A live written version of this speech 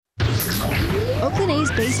Oakland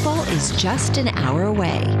A's baseball is just an hour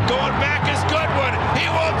away. Going back is Goodwin. He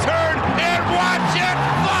will turn and watch it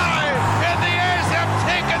fly. And the A's have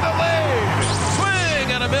taken the lead.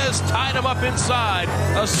 Swing and a miss. Tied him up inside.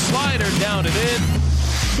 A slider down and in.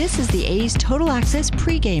 This is the A's Total Access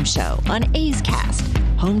pregame show on A's Cast,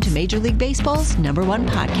 home to Major League Baseball's #1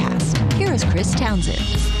 podcast. Here is Chris Townsend.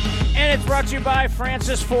 And it's brought to you by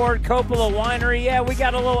Francis Ford Coppola Winery. Yeah, we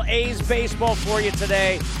got a little A's baseball for you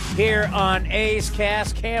today here on A's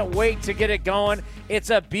Cast. Can't wait to get it going. It's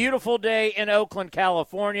a beautiful day in Oakland,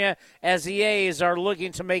 California, as the A's are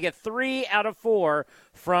looking to make it 3 out of 4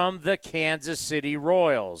 from the Kansas City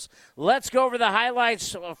Royals. Let's go over the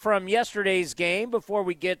highlights from yesterday's game before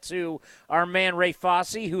we get to our man Ray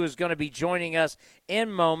Fosse, who is going to be joining us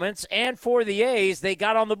in moments. And for the A's, they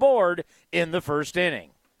got on the board in the first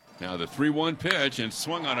inning. Now the 3-1 pitch and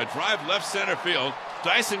swung on a drive left center field.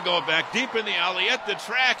 Dyson going back deep in the alley at the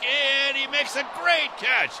track, and he makes a great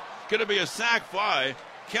catch. Going to be a sac fly.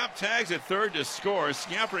 Kemp tags at third to score.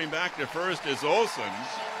 Scampering back to first is Olson.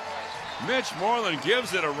 Mitch Moreland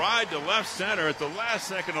gives it a ride to left center at the last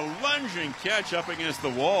second. A lunging catch up against the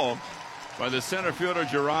wall by the center fielder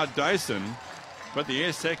Gerard Dyson. But the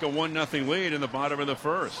A's take a 1-0 lead in the bottom of the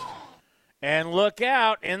first. And look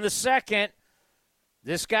out in the second.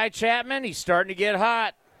 This guy Chapman, he's starting to get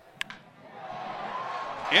hot.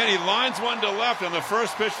 And he lines one to left on the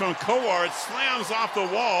first pitch from Kowar. It slams off the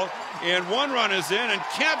wall, and one run is in, and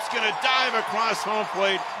Kemp's going to dive across home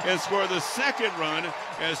plate and score the second run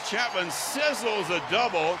as Chapman sizzles a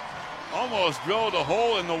double, almost drilled a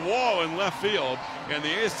hole in the wall in left field, and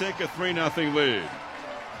the A's take a 3-0 lead.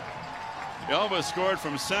 Elvis scored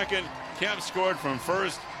from second, Kemp scored from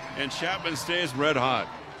first, and Chapman stays red hot.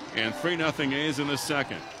 And 3-0 A's in the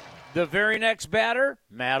second. The very next batter,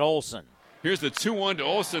 Matt Olson. Here's the 2-1 to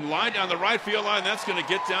Olson. Line down the right field line. That's going to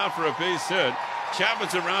get down for a base hit.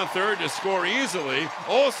 Chapman's around third to score easily.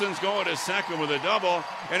 Olson's going to second with a double.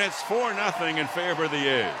 And it's 4-0 in favor of the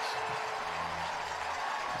A's.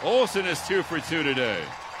 Olson is 2 for 2 today.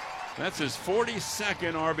 That's his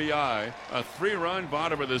 42nd RBI. A 3-run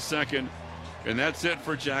bottom of the second. And that's it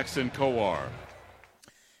for Jackson Kowar.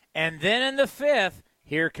 And then in the fifth,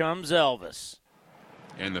 here comes Elvis.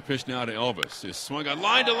 And the pitch now to Elvis is swung on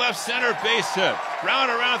line to left center, base hit. Brown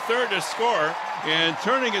around third to score. And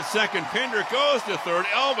turning at second, Pinder goes to third.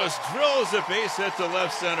 Elvis drills a base hit to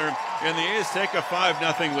left center. And the A's take a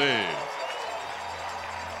 5-0 lead.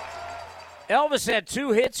 Elvis had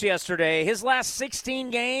 2 hits yesterday. His last 16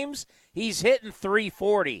 games, he's hitting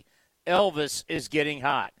 .340. Elvis is getting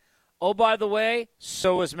hot. Oh, by the way,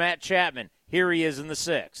 so is Matt Chapman. Here he is in the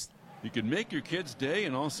 6th. You can make your kids' day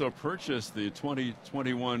and also purchase the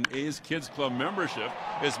 2021 A's Kids Club membership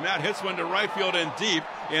as Matt hits one to right field and deep,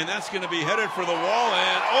 and that's going to be headed for the wall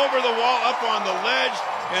and over the wall, up on the ledge,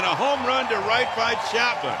 and a home run to right by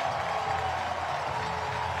Chapman.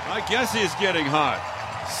 I guess he's getting hot.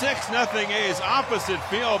 6-0 A's, opposite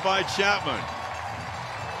field by Chapman.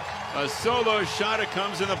 A solo shot, it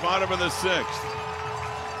comes in the bottom of the 6th.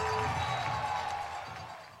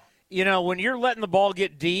 You know, when you're letting the ball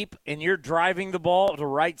get deep and you're driving the ball to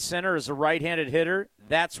right center as a right-handed hitter,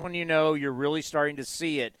 that's when you know you're really starting to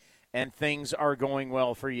see it and things are going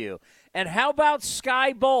well for you. And how about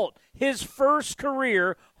Skye Bolt, his first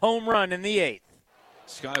career home run in the 8th?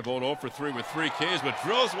 Skye Bolt 0 for 3 with 3 Ks, but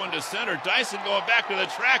drills one to center. Dyson going back to the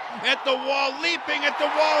track, at the wall, leaping at the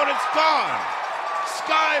wall, and it's gone.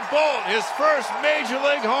 Skye Bolt, his first Major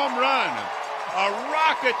League home run. A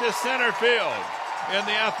rocket to center field. And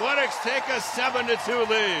the Athletics take a 7-2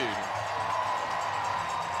 lead.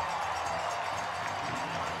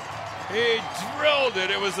 He drilled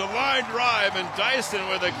it. It was a line drive, and Dyson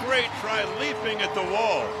with a great try leaping at the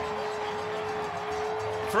wall.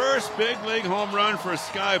 First big league home run for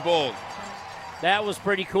Skye Bolt. That was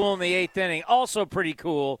pretty cool in the 8th inning. Also pretty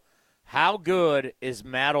cool, how good is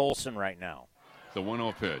Matt Olson right now? The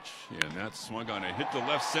 1-0 pitch, and that swung on it, hit the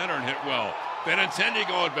left center and hit well. Benintendi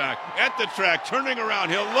going back at the track, turning around.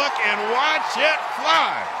 He'll look and watch it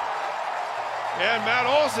fly. And Matt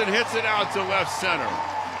Olson hits it out to left center.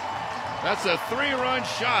 That's a 3-run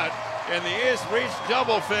shot, and the A's reach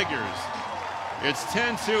double figures. It's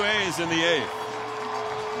 10-2 A's in the 8th.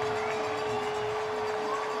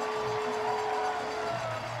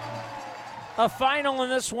 A final in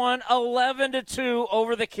this one, 11-2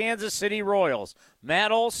 over the Kansas City Royals.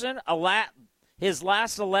 Matt Olson, his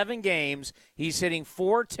last 11 games, he's hitting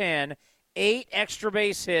 .410, 8 extra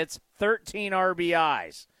base hits, 13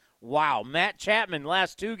 RBIs. Wow. Matt Chapman,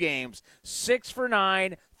 last 2 games, 6 for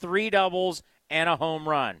 9, 3 doubles, and a home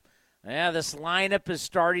run. Yeah, this lineup is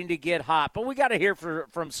starting to get hot. But we got to hear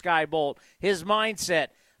from Skye Bolt, his mindset.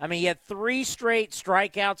 I mean, he had 3 straight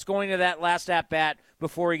strikeouts going to that last at-bat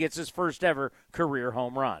before he gets his first ever career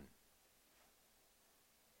home run.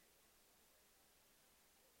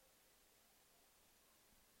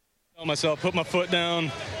 Myself, put my foot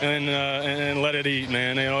down and let it eat,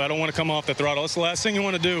 man. I don't want to come off the throttle. That's the last thing you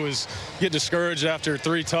want to do is get discouraged after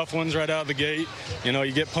 3 tough ones right out of the gate.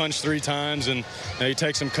 You get punched 3 times and you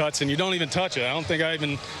take some cuts and you don't even touch it. I don't think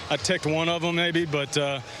I ticked one of them maybe, but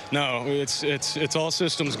no, it's all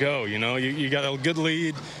systems go. You got a good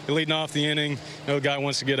lead, you're leading off the inning. The guy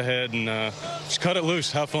wants to get ahead and just cut it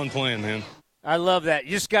loose. Have fun playing, man. I love that.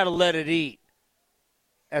 You just got to let it eat.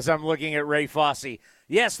 As I'm looking at Ray Fosse.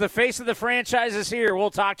 Yes, the face of the franchise is here.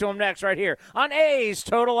 We'll talk to him next right here on A's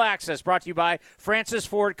Total Access, brought to you by Francis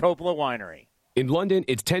Ford Coppola Winery. In London,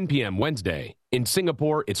 it's 10 p.m. Wednesday. In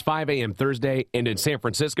Singapore, it's 5 a.m. Thursday. And in San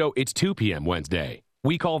Francisco, it's 2 p.m. Wednesday.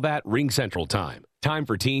 We call that Ring Central Time. Time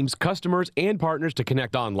for teams, customers, and partners to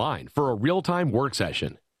connect online for a real-time work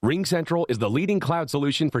session. Ring Central is the leading cloud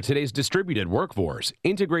solution for today's distributed workforce,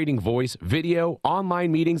 integrating voice, video,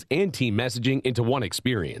 online meetings, and team messaging into one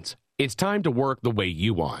experience. It's time to work the way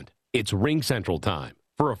you want. It's Ring Central time.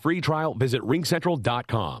 For a free trial, visit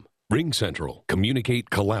ringcentral.com. Ring Central. Communicate,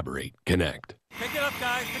 collaborate, connect. Pick it up,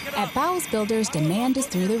 guys. Pick it up. At Bowles Builders, demand is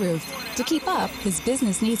through the roof. To keep up, his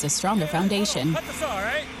business needs a stronger foundation. Cut the saw, all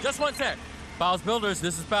right? Just one sec. Bowles Builders,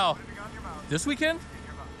 this is Bow. This weekend?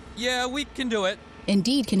 Yeah, we can do it.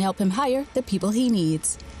 Indeed can help him hire the people he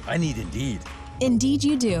needs. I need Indeed. Indeed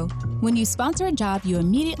you do. When you sponsor a job, you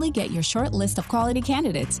immediately get your short list of quality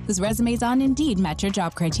candidates whose resumes on Indeed match your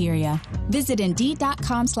job criteria. Visit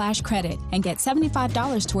Indeed.com/credit and get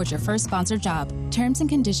 $75 towards your first sponsored job. Terms and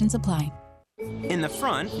conditions apply. In the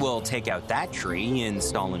front, we'll take out that tree,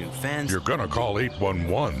 install a new fence. You're gonna call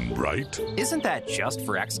 811, right? Isn't that just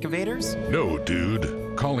for excavators? No,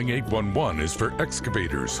 dude. Calling 811 is for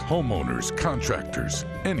excavators, homeowners, contractors,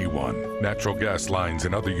 anyone. Natural gas lines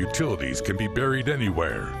and other utilities can be buried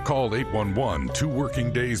anywhere. Call 811 2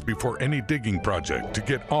 working days before any digging project to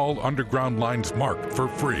get all underground lines marked for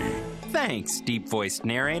free. Thanks, deep-voiced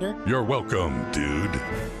narrator. You're welcome, dude.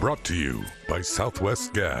 Brought to you by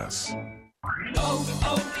Southwest Gas.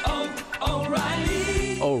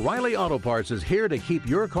 O'Reilly Auto Parts is here to keep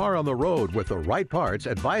your car on the road with the right parts,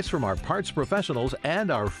 advice from our parts professionals, and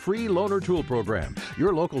our free loaner tool program.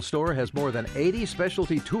 Your local store has more than 80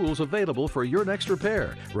 specialty tools available for your next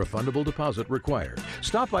repair. Refundable deposit required.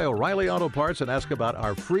 Stop by O'Reilly Auto Parts and ask about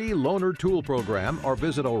our free loaner tool program or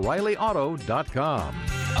visit O'ReillyAuto.com.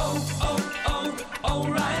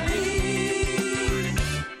 O'Reilly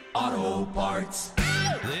Auto Parts.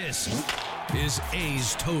 This is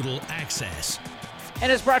A's Total Access.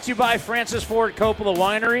 And it's brought to you by Francis Ford Coppola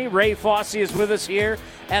Winery. Ray Fosse is with us here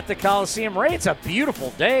at the Coliseum. Ray, it's a beautiful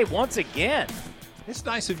day once again. It's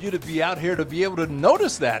nice of you to be out here to be able to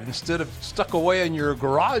notice that instead of stuck away in your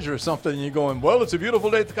garage or something and you're going, well, it's a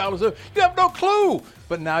beautiful day at the Coliseum. You have no clue.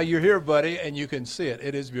 But now you're here, buddy, and you can see it.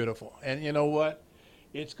 It is beautiful. And you know what?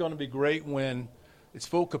 It's going to be great when it's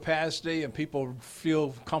full capacity and people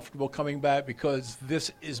feel comfortable coming back because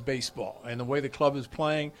this is baseball. And the way the club is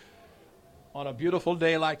playing on a beautiful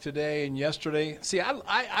day like today and yesterday. See,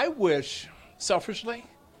 I wish, selfishly,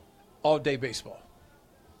 all-day baseball.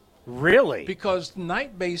 Really? Because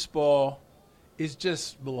night baseball is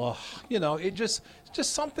just, blah, it's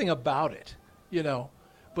just something about it,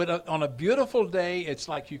 But on a beautiful day, it's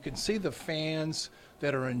like you can see the fans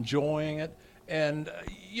that are enjoying it. And,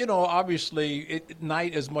 obviously,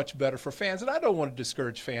 night is much better for fans. And I don't want to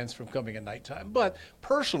discourage fans from coming at nighttime. But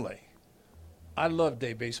personally, I love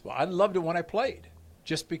day baseball. I loved it when I played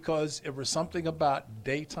just because it was something about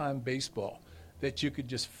daytime baseball that you could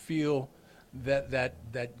just feel that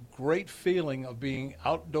great feeling of being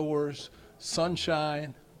outdoors,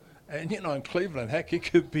 sunshine. And, in Cleveland, heck, it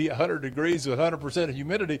could be 100 degrees with 100% of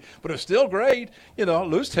humidity, but it's still great.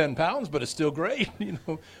 Lose 10 pounds, but it's still great,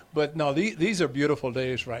 But, no, these are beautiful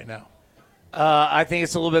days right now. I think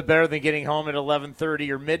it's a little bit better than getting home at 11:30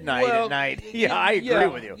 or midnight at night. Yeah, I agree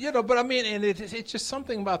with you. But I mean, and it's just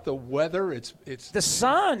something about the weather. It's the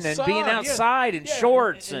sun and being outside in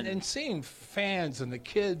shorts. And seeing fans and the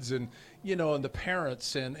kids and, and the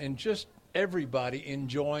parents and just everybody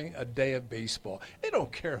enjoying a day of baseball. They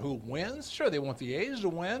don't care who wins. Sure, they want the A's to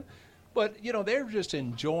win, but, they're just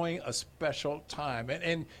enjoying a special time.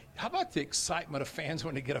 And how about the excitement of fans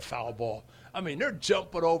when they get a foul ball? I mean, they're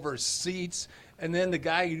jumping over seats, and then the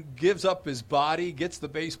guy gives up his body, gets the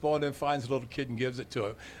baseball, and then finds the little kid and gives it to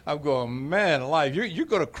him. I'm going, man alive, you're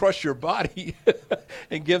going to crush your body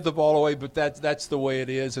and give the ball away, but that's the way it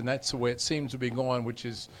is, and that's the way it seems to be going, which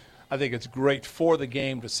is, I think it's great for the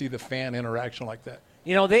game to see the fan interaction like that.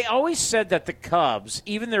 You know, they always said that the Cubs,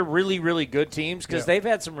 even their really, really good teams, because they've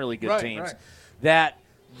had some really good teams, that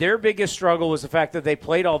their biggest struggle was the fact that they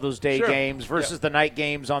played all those day games versus the night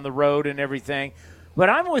games on the road and everything. But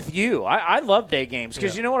I'm with you. I love day games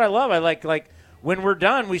because you know what I love? I like when we're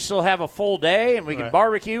done, we still have a full day and we can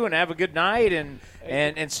barbecue and have a good night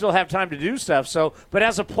and still have time to do stuff. So, but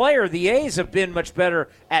as a player, the A's have been much better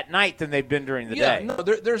at night than they've been during the day. No,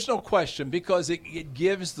 there's no question because it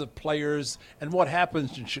gives the players, and what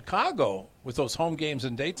happens in Chicago with those home games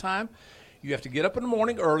in daytime, you have to get up in the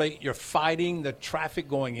morning early. You're fighting the traffic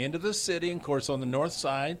going into the city. Of course, on the north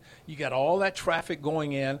side, you got all that traffic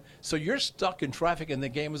going in. So you're stuck in traffic, and the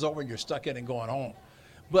game is over, and you're stuck in and going home.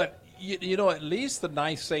 But, you know, at least the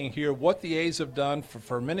nice thing here, what the A's have done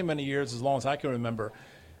for many, many years, as long as I can remember,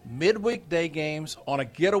 midweek day games on a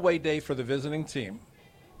getaway day for the visiting team.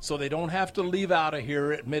 So they don't have to leave out of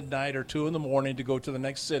here at midnight or 2 in the morning to go to the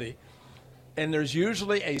next city. And there's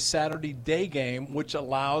usually a Saturday day game, which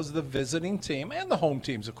allows the visiting team and the home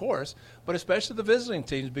teams, of course, but especially the visiting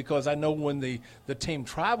teams, because I know when the team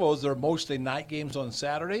travels, they're mostly night games on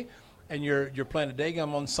Saturday, and you're playing a day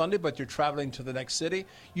game on Sunday, but you're traveling to the next city.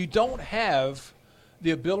 You don't have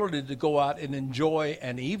the ability to go out and enjoy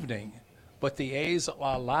an evening, but the A's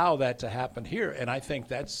allow that to happen here, and I think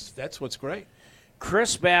that's what's great.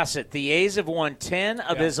 Chris Bassitt, the A's have won 10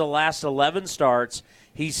 of his last 11 starts.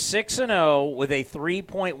 He's 6-0 with a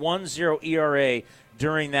 3.10 ERA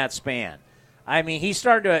during that span. I mean, he's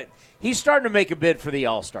starting to make a bid for the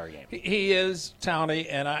All-Star game. He is, Townie,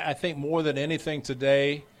 and I think more than anything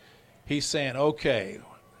today, he's saying, okay,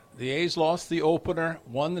 the A's lost the opener,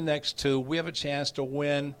 won the next 2. We have a chance to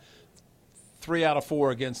win 3 out of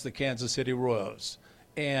 4 against the Kansas City Royals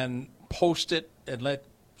and post it and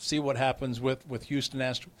see what happens with Houston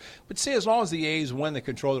Astros. But see, as long as the A's win, they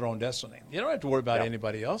control their own destiny. You don't have to worry about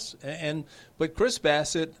anybody else. But Chris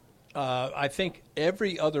Bassitt, I think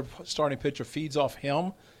every other starting pitcher feeds off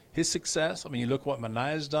him, his success. I mean, you look what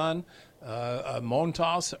Manaea's done,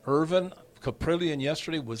 Montas, Irvin, Caprillion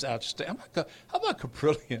yesterday was outstanding. How about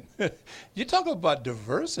Caprillion? You talk about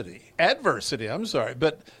adversity. I'm sorry,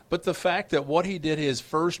 but the fact that what he did his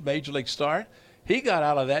first major league start, he got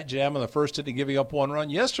out of that jam in the first inning, giving up 1 run.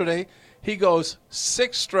 Yesterday, he goes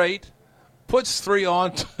 6 straight, puts 3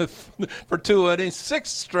 on for 2 innings, 6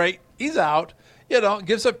 straight. He's out,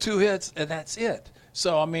 gives up 2 hits, and that's it.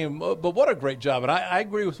 So, I mean, but what a great job. And I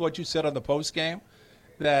agree with what you said on the post game,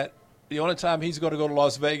 that the only time he's going to go to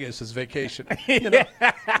Las Vegas is vacation. And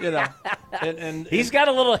he's got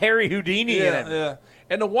a little Harry Houdini in him. Yeah.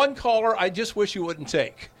 And the one caller I just wish you wouldn't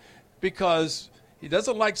take, because he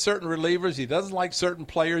doesn't like certain relievers. He doesn't like certain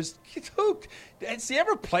players. Has he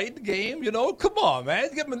ever played the game? Come on, man.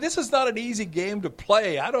 I mean, this is not an easy game to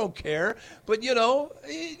play. I don't care. But,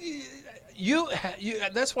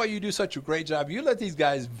 that's why you do such a great job. You let these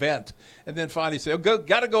guys vent and then finally say,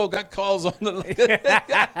 gotta go, got calls on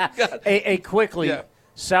the quickly,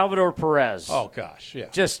 Salvador Perez. Oh, gosh, yeah.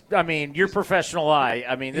 Just, I mean, your professional eye.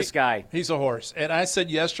 I mean, this guy. He's a horse. And I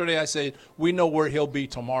said yesterday, we know where he'll be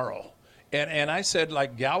tomorrow. And I said,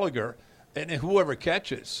 like Gallagher, and whoever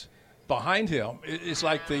catches behind him is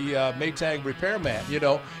like the Maytag repairman.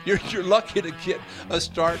 You're lucky to get a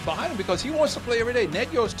start behind him because he wants to play every day.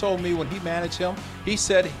 Ned Yost told me when he managed him, he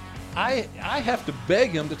said, I have to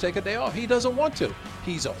beg him to take a day off. He doesn't want to.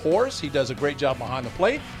 He's a horse. He does a great job behind the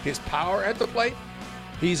plate. His power at the plate.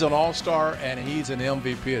 He's an all-star, and he's an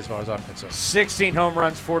MVP as far as I'm concerned. 16 home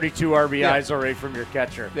runs, 42 RBIs already from your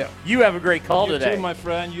catcher. Yeah. You have a great call today. You too, my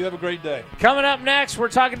friend. You have a great day. Coming up next, we're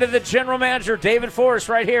talking to the general manager, David Forst,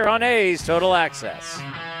 right here on A's Total Access.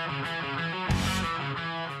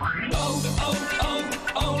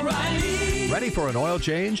 Ready for an oil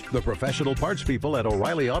change? The professional parts people at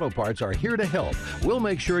O'Reilly Auto Parts are here to help. We'll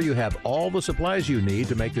make sure you have all the supplies you need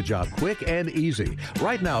to make the job quick and easy.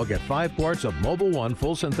 Right now, get 5 quarts of Mobil 1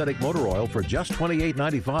 full synthetic motor oil for just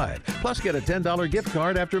 $28.95. Plus, get a $10 gift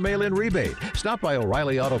card after mail-in rebate. Stop by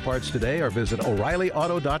O'Reilly Auto Parts today or visit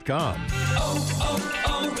O'ReillyAuto.com.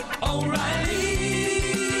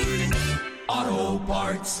 O'Reilly Auto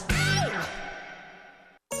Parts.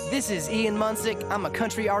 This is Ian Munsick. I'm a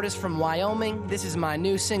country artist from Wyoming. This is my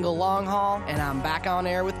new single, Long Haul, and I'm back on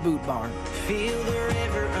air with Boot Barn. Feel the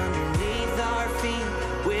river underneath our feet.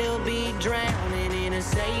 We'll be drowning in a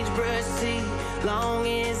sagebrush sea. Long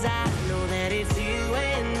as I know that it's you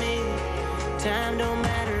and me. time don't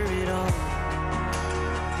matter at all.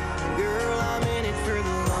 Girl, I'm in it for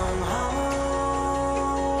the long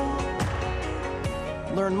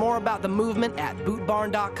haul. Learn more about the movement at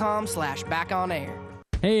bootbarn.com/backonair.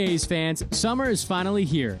 Hey A's fans, summer is finally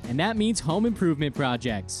here, and that means home improvement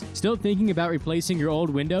projects. Still thinking about replacing your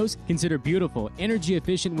old windows? Consider beautiful,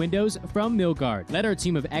 energy-efficient windows from Milgard. Let our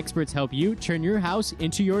team of experts help you turn your house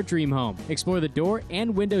into your dream home. Explore the door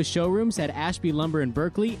and window showrooms at Ashby Lumber in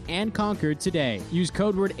Berkeley and Concord today. Use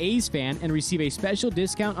code word A'sFan and receive a special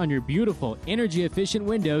discount on your beautiful, energy-efficient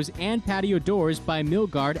windows and patio doors by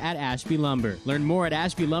Milgard at Ashby Lumber. Learn more at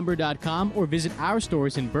ashbylumber.com or visit our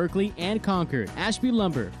stores in Berkeley and Concord. Ashby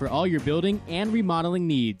Lumber, for all your building and remodeling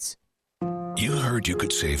needs. You heard you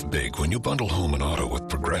could save big when you bundle home and auto with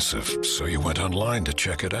Progressive, so you went online to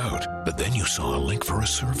check it out. But then you saw a link for a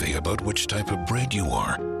survey about which type of bread you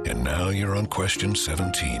are. And now you're on question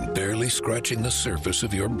 17, barely scratching the surface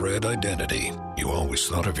of your bread identity. You always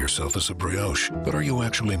thought of yourself as a brioche, but are you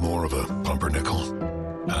actually more of a pumpernickel?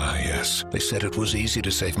 Ah, yes. They said it was easy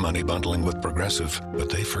to save money bundling with Progressive, but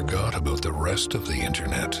they forgot about the rest of the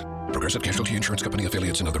internet. Progressive Casualty Insurance Company,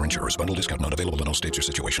 affiliates, and other insurers. Bundle discount not available in all states or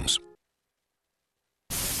situations.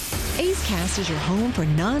 A's Cast is your home for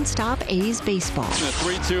nonstop A's baseball. The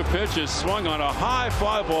 3-2 pitch is swung on a high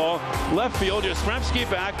fly ball. Left field, Yastrzemski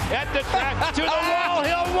back at the track to the wall.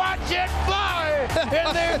 He'll watch it fly.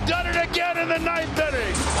 And they've done it again in the ninth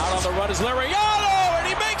inning. Out on the run is Laureano, and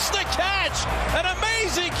he makes the catch. An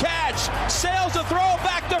amazing catch. Sails the throw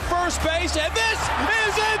back to first base, and this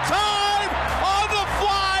is in time on the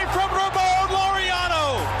fly from Ramon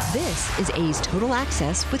Laureano. This is A's Total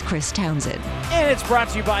Access with Chris Townsend. And it's brought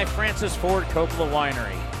to you by Francis Ford Coppola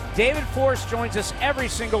Winery. David Force joins us every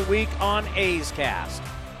single week on A's Cast.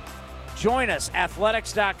 Join us,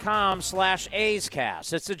 athletics.com/A's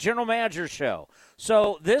Cast. It's the general manager show.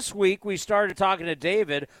 So this week we started talking to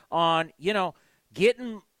David on,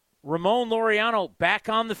 getting Ramon Laureano back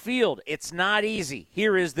on the field. It's not easy.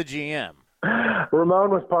 Here is the GM. Ramon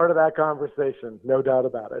was part of that conversation, no doubt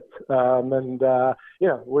about it.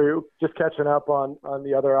 We're just catching up on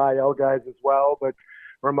the other IL guys as well, but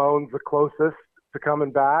Ramon's the closest to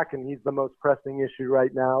coming back, and he's the most pressing issue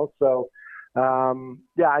right now. So, I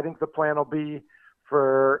think the plan will be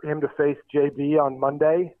for him to face JB on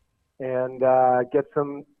Monday and get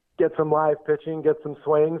some live pitching, get some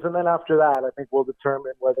swings, and then after that, I think we'll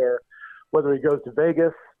determine whether he goes to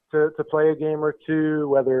Vegas to play a game or two,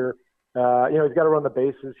 whether he's got to run the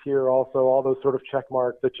bases here also, all those sort of check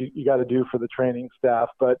marks that you got to do for the training staff.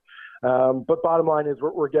 But bottom line is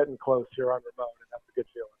we're getting close here on Ramon, and that's a good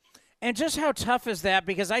feeling. And just how tough is that?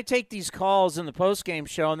 Because I take these calls in the postgame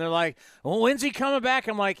show, and they're like, well, when's he coming back?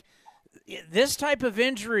 I'm like, this type of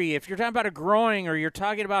injury, if you're talking about a groin or you're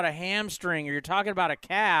talking about a hamstring or you're talking about a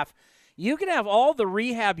calf, you can have all the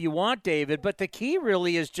rehab you want, David, but the key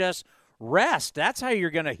really is just rest. That's how you're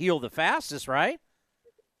going to heal the fastest, right?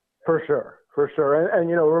 For sure. And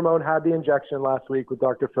Ramon had the injection last week with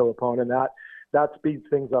Dr. Filippone, and that speeds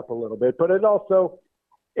things up a little bit. But it also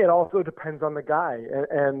depends on the guy.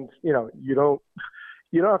 And you don't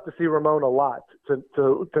have to see Ramon a lot to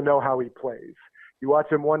know how he plays. You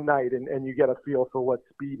watch him one night and you get a feel for what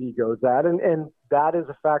speed he goes at. And that is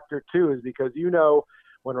a factor too, is because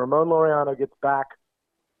when Ramon Laureano gets back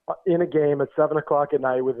in a game at 7:00 at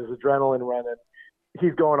night with his adrenaline running,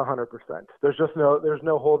 he's going 100%. There's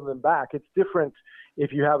no holding him back. It's different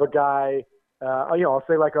if you have a guy, I'll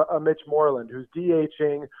say like a Mitch Moreland who's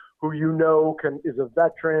DHing, who is a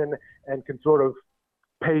veteran and can sort of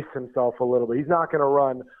pace himself a little bit. He's not going to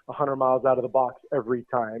run 100 miles out of the box every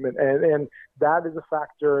time. And that is a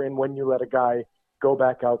factor in when you let a guy go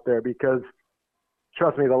back out there, because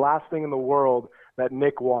trust me, the last thing in the world that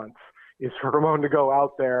Nick wants is for Ramon to go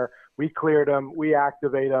out there. We cleared him, we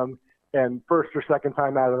activate him, and first or second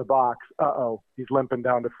time out of the box, he's limping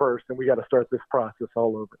down to first, and we got to start this process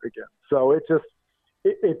all over again. So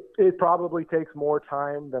it probably takes more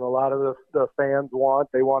time than a lot of the fans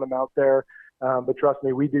want. They want him out there. But trust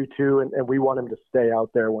me, we do too, and we want him to stay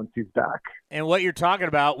out there once he's back. And what you're talking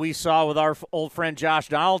about, we saw with our old friend Josh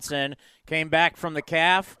Donaldson, came back from the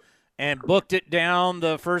calf and booked it down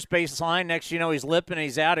the first base line. Next he's limping and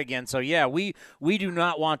he's out again. So, yeah, we do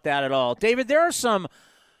not want that at all. David, there are some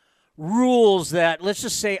rules that, let's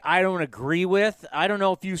just say, I don't agree with. I don't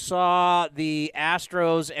know if you saw the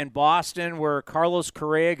Astros and Boston where Carlos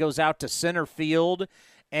Correa goes out to center field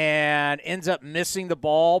and ends up missing the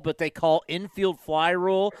ball, but they call infield fly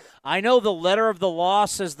rule. I know the letter of the law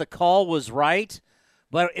says the call was right,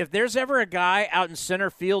 but if there's ever a guy out in center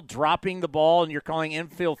field dropping the ball and you're calling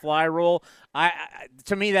infield fly rule,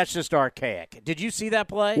 to me that's just archaic. Did you see that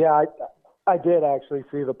play? Yeah, I did actually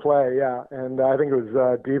see the play, yeah, and I think it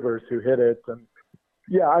was Devers who hit it. And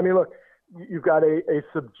yeah, I mean, look, you've got a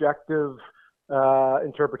subjective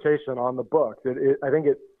interpretation on the book. I think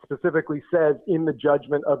it specifically says in the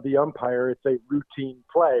judgment of the umpire, it's a routine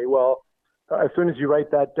play. Well, as soon as you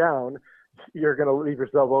write that down, you're going to leave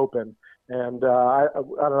yourself open. And I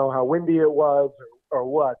don't know how windy it was or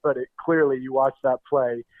what, but clearly you watched that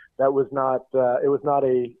play. That was not it was not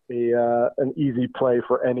an easy play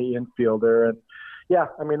for any infielder. And yeah,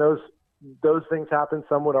 I mean those things happen.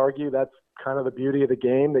 Some would argue that's kind of the beauty of the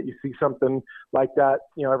game, that you see something like that,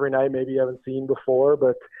 every night maybe you haven't seen before.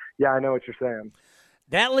 But yeah, I know what you're saying.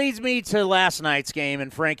 That leads me to last night's game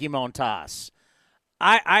and Frankie Montas.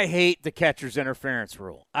 I hate the catcher's interference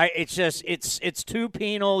rule. It's too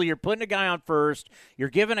penal. You're putting a guy on first. You're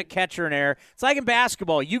giving a catcher an error. It's like in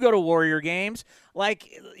basketball. You go to Warrior games, like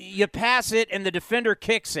you pass it and the defender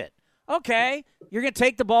kicks it. Okay, you're going to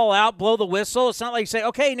take the ball out, blow the whistle. It's not like you say,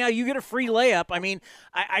 okay, now you get a free layup. I mean,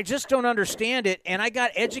 I just don't understand it, and I got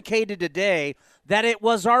educated today that it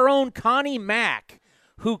was our own Connie Mack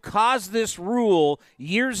who caused this rule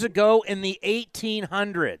years ago in the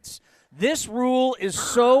 1800s. This rule is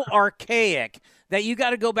so archaic that you got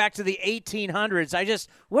to go back to the 1800s.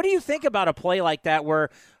 What do you think about a play like that where,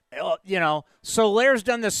 Solaire's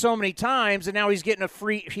done this so many times and now he's getting a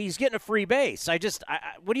free base?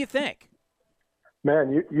 What do you think?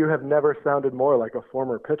 Man, you have never sounded more like a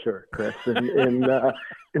former pitcher, Chris, in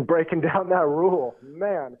breaking down that rule.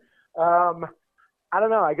 Man, I don't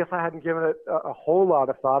know. I guess I hadn't given it a whole lot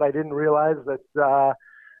of thought. I didn't realize that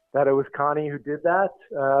it was Connie who did that,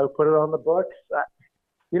 put it on the books.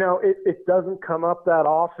 It doesn't come up that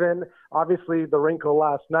often. Obviously, the wrinkle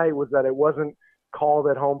last night was that it wasn't called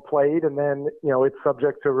at home plate, and then, it's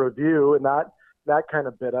subject to review, and that kind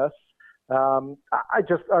of bit us. I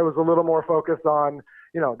was a little more focused on,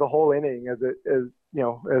 the whole inning as it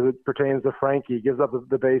pertains to Frankie. He gives up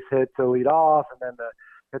the base hit to lead off, and then the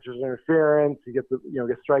catcher's interference. He gets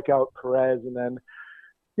gets strikeout Perez, and then,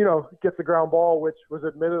 gets a ground ball, which was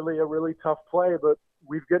admittedly a really tough play, but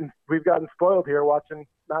we've gotten spoiled here watching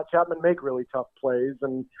Matt Chapman make really tough plays.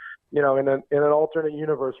 And, in an alternate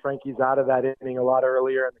universe, Frankie's out of that inning a lot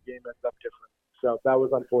earlier and the game ends up different. So that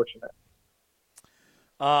was unfortunate.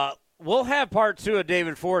 We'll have part 2 of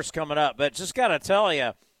David Forst coming up, but just got to tell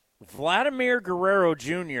you, Vladimir Guerrero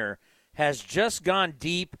Jr. has just gone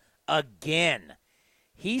deep again.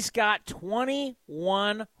 He's got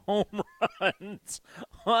 21 home runs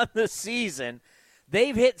on the season.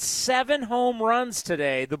 They've hit 7 home runs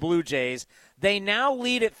today, the Blue Jays. They now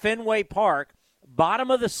lead at Fenway Park, bottom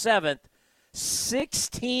of the 7th,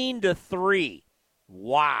 16-3.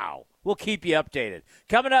 Wow. We'll keep you updated.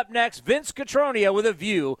 Coming up next, Vince Cotroneo with a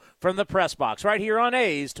view from the press box right here on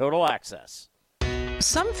A's Total Access.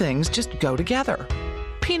 Some things just go together.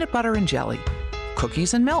 Peanut butter and jelly,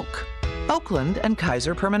 cookies and milk, Oakland and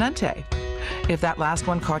Kaiser Permanente. If that last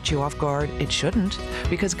one caught you off guard, it shouldn't,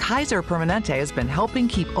 because Kaiser Permanente has been helping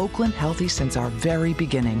keep Oakland healthy since our very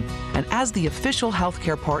beginning. And as the official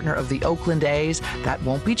healthcare partner of the Oakland A's, that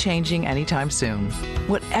won't be changing anytime soon.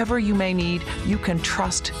 Whatever you may need, you can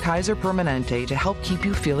trust Kaiser Permanente to help keep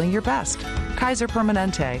you feeling your best. Kaiser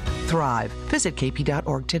Permanente. Thrive. Visit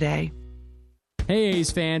kp.org today. Hey A's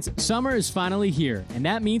fans, summer is finally here, and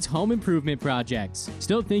that means home improvement projects.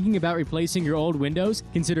 Still thinking about replacing your old windows?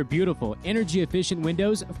 Consider beautiful, energy-efficient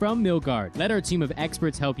windows from Milgard. Let our team of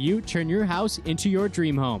experts help you turn your house into your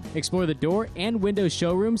dream home. Explore the door and window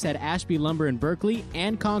showrooms at Ashby Lumber in Berkeley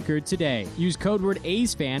and Concord today. Use code word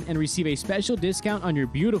A'sFan and receive a special discount on your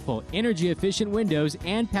beautiful, energy-efficient windows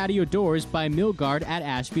and patio doors by Milgard at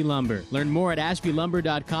Ashby Lumber. Learn more at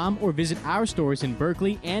ashbylumber.com or visit our stores in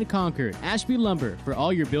Berkeley and Concord. Ashby Lumber, for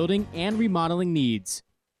all your building and remodeling needs.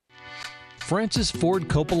 Francis Ford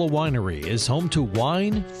Coppola Winery is home to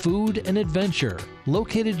wine, food, and adventure.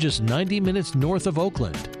 Located just 90 minutes north of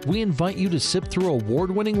Oakland, we invite you to sip through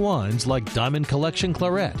award-winning wines like Diamond Collection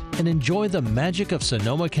Claret and enjoy the magic of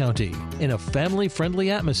Sonoma County in a family-friendly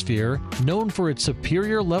atmosphere known for its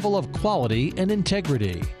superior level of quality and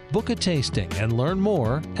integrity. Book a tasting and learn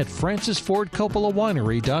more at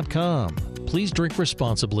francisfordcoppolawinery.com. Please drink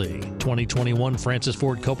responsibly. 2021 Francis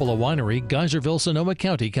Ford Coppola Winery, Geyserville, Sonoma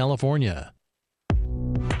County, California.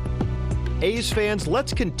 A's fans,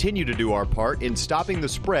 let's continue to do our part in stopping the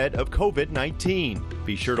spread of COVID-19.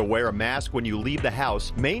 Be sure to wear a mask when you leave the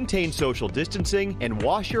house, maintain social distancing, and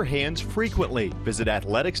wash your hands frequently. Visit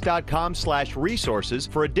athletics.com/resources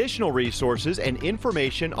for additional resources and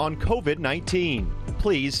information on COVID-19.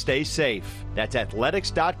 Please stay safe. That's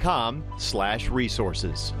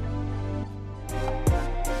athletics.com/resources.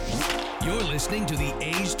 You're listening to the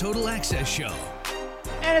A's Total Access Show.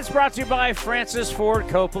 And it's brought to you by Francis Ford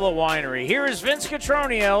Coppola Winery. Here is Vince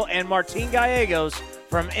Cotroneo and Martin Gallegos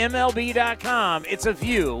from MLB.com. It's a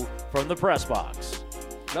view from the press box.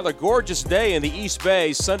 Another gorgeous day in the East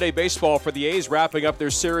Bay. Sunday baseball for the A's wrapping up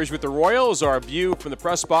their series with the Royals. Our view from the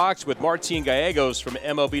press box with Martin Gallegos from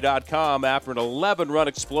MLB.com after an 11-run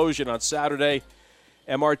explosion on Saturday.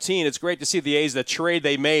 And Martin, it's great to see the A's, the trade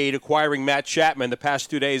they made acquiring Matt Chapman the past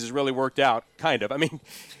 2 days has really worked out, kind of. I mean,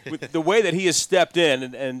 with the way that he has stepped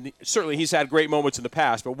in, and certainly he's had great moments in the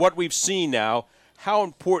past, but what we've seen now, how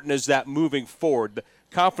important is that moving forward? The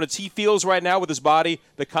confidence he feels right now with his body,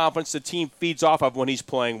 the confidence the team feeds off of when he's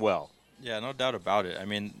playing well. Yeah, no doubt about it. I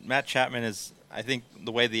mean, Matt Chapman is, I think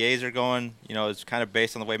the way the A's are going, is kind of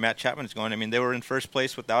based on the way Matt Chapman is going. I mean, they were in first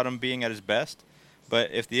place without him being at his best,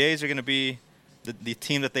 but if the A's are going to be the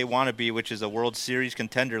team that they want to be, which is a World Series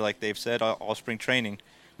contender, like they've said all spring training,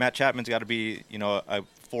 Matt Chapman's got to be, a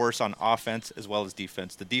force on offense as well as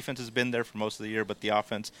defense. The defense has been there for most of the year, but the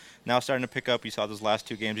offense now starting to pick up. You saw those last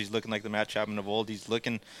 2 games. He's looking like the Matt Chapman of old. He's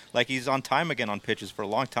looking like he's on time again on pitches. For a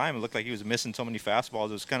long time, it looked like he was missing so many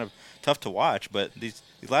fastballs. It was kind of tough to watch, but these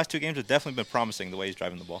last 2 games have definitely been promising the way he's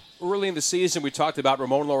driving the ball. Early in the season, we talked about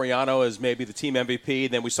Ramon Laureano as maybe the team MVP.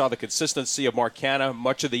 Then we saw the consistency of Mark Canha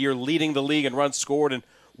much of the year leading the league in runs scored and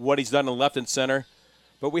what he's done in left and center.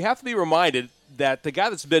 But we have to be reminded that the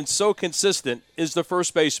guy that's been so consistent is the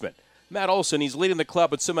first baseman. Matt Olson, he's leading the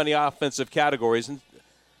club with so many offensive categories. And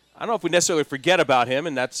I don't know if we necessarily forget about him,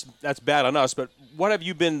 and that's bad on us, but what have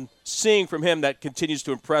you been seeing from him that continues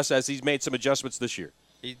to impress as he's made some adjustments this year?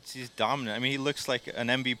 He's dominant. I mean, he looks like an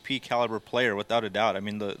MVP caliber player without a doubt. I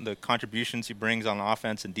mean, the contributions he brings on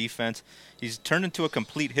offense and defense, he's turned into a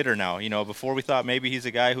complete hitter now. Before we thought maybe he's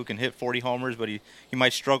a guy who can hit 40 homers, but he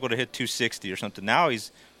might struggle to hit 260 or something. Now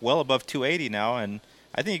he's well above 280 now, and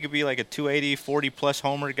I think he could be like a 280, 40-plus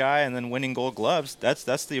homer guy and then winning Gold Gloves. That's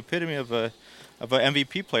the epitome of an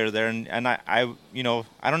MVP player there. And I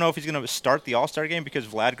don't know if he's going to start the All-Star game because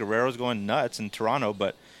Vlad Guerrero's going nuts in Toronto,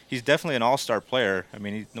 but he's definitely an all-star player. I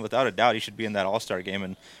mean, without a doubt, he should be in that all-star game.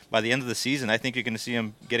 And by the end of the season, I think you're going to see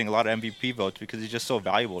him getting a lot of MVP votes because he's just so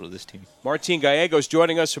valuable to this team. Martin Gallegos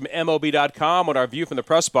joining us from MLB.com on our view from the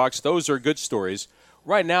press box. Those are good stories.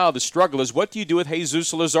 Right now, the struggle is what do you do with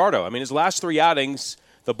Jesus Luzardo? I mean, his last 3 outings,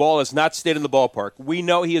 the ball has not stayed in the ballpark. We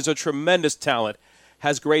know he is a tremendous talent,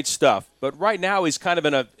 has great stuff. But right now, he's kind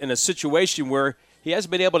of in a situation where he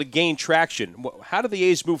hasn't been able to gain traction. How do the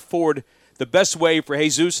A's move forward the best way for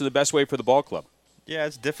Jesus and the best way for the ball club? Yeah,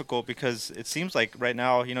 it's difficult because it seems like right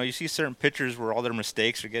now, you see certain pitchers where all their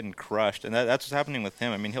mistakes are getting crushed, and that's what's happening with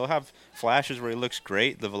him. I mean, he'll have flashes where he looks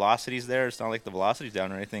great. The velocity's there. It's not like the velocity's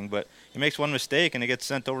down or anything, but he makes one mistake and it gets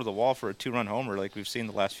sent over the wall for a 2-run homer like we've seen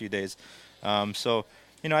the last few days. I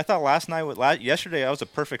thought yesterday, that was a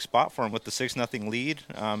perfect spot for him with the 6-0 lead.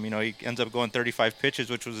 He ends up going 35 pitches,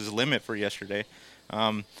 which was his limit for yesterday.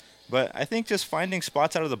 But I think just finding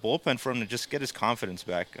spots out of the bullpen for him to just get his confidence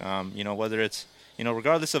back, whether it's,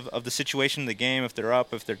 regardless of the situation in the game, if they're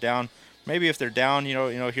up, if they're down, maybe if they're down,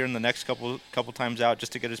 here in the next couple times out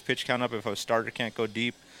just to get his pitch count up if a starter can't go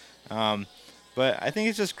deep. But I think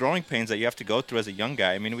it's just growing pains that you have to go through as a young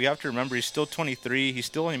guy. I mean, we have to remember he's still 23. He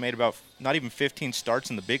still only made about not even 15 starts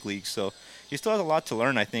in the big leagues, so he still has a lot to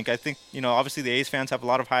learn, I think. Obviously the A's fans have a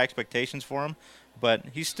lot of high expectations for him, but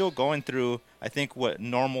he's still going through, I think, what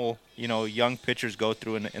normal, young pitchers go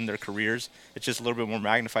through in their careers. It's just a little bit more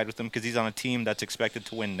magnified with him because he's on a team that's expected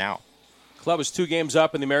to win now. Club is 2 games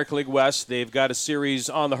up in the American League West. They've got a series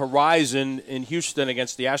on the horizon in Houston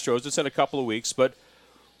against the Astros. It's in a couple of weeks, but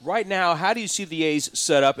right now, how do you see the A's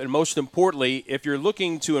set up? And most importantly, if you're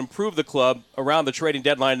looking to improve the club around the trading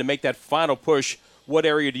deadline to make that final push, what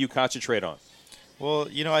area do you concentrate on? Well,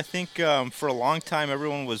 I think for a long time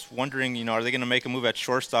everyone was wondering, are they going to make a move at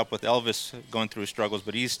shortstop with Elvis going through his struggles?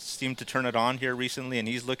 But he's seemed to turn it on here recently, and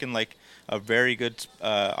he's looking like a very good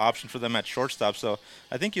option for them at shortstop. So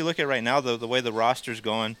I think you look at right now the way the roster's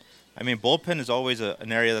going. I mean, bullpen is always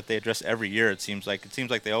an area that they address every year, it seems like. It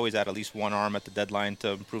seems like they always add at least one arm at the deadline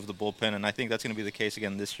to improve the bullpen, and I think that's going to be the case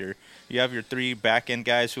again this year. You have your 3 back-end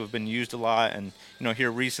guys who have been used a lot, and,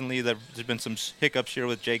 here recently there's been some hiccups here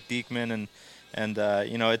with Jake Diekman, and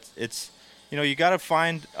it's you got to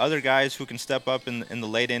find other guys who can step up in the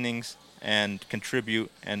late innings and contribute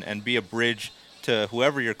and be a bridge to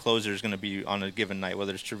whoever your closer is going to be on a given night,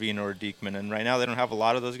 whether it's Trevino or Diekman. And right now they don't have a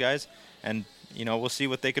lot of those guys, and we'll see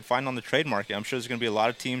what they could find on the trade market. I'm sure there's going to be a lot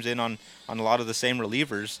of teams in on a lot of the same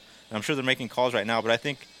relievers, and I'm sure they're making calls right now. But I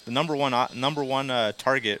think the number one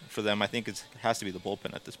target for them, I think, has to be the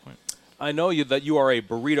bullpen at this point. I know that you are a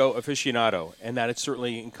burrito aficionado, and that it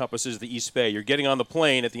certainly encompasses the East Bay. You're getting on the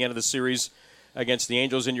plane at the end of the series against the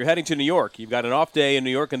Angels, and you're heading to New York. You've got an off day in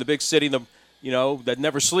New York, in the big city, that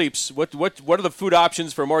never sleeps. What are the food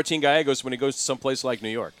options for Martin Gallegos when he goes to someplace like New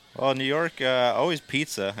York? Well, New York, always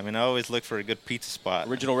pizza. I mean, I always look for a good pizza spot.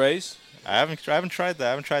 Original Ray's? I haven't tried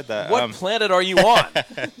that. What planet are you on?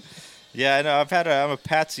 Yeah, I know. I've had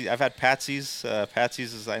Patsy's.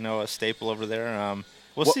 Patsy's is, I know, a staple over there.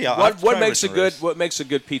 We'll see. What makes a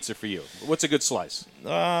good pizza for you? What's a good slice?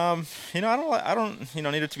 I don't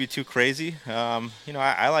need it to be too crazy.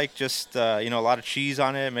 I like just a lot of cheese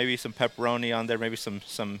on it, maybe some pepperoni on there, maybe some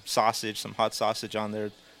sausage, some hot sausage on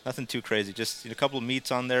there. Nothing too crazy. Just a couple of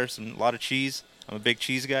meats on there, a lot of cheese. I'm a big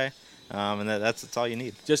cheese guy. And that's all you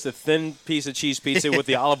need. Just a thin piece of cheese pizza with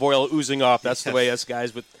the olive oil oozing off. That's the way us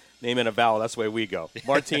guys with name and a vowel, that's the way we go.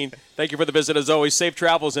 Martin, thank you for the visit as always. Safe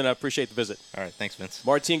travels, and I appreciate the visit. All right, thanks, Vince.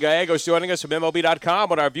 Martin Gallegos joining us from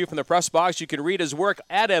MLB.com on our View from the Press Box. You can read his work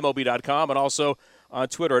at MLB.com and also on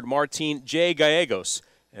Twitter at Martin J. Gallegos.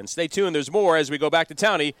 And stay tuned, there's more as we go back to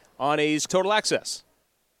Townie on A's Total Access.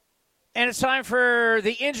 And it's time for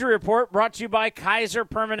the injury report brought to you by Kaiser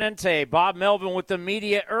Permanente. Bob Melvin with the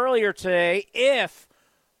media earlier today. If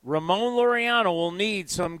Ramon Laureano will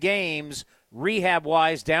need some games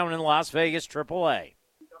rehab-wise down in Las Vegas AAA.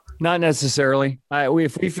 Not necessarily.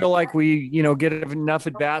 If we feel like we, get enough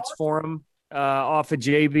at-bats for him off of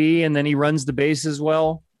JB and then he runs the bases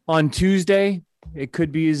well on Tuesday, it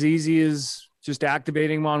could be as easy as just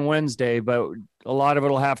activating him on Wednesday, but a lot of it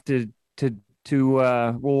will have to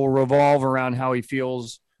will revolve around how he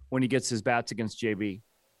feels when he gets his bats against JB.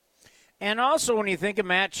 And also when you think of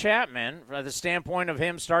Matt Chapman, from the standpoint of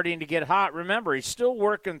him starting to get hot, remember, he's still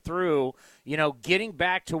working through, getting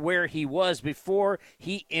back to where he was before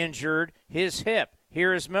he injured his hip.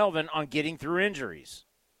 Here is Melvin on getting through injuries.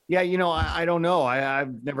 Yeah, I don't know.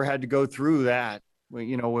 I've never had to go through that,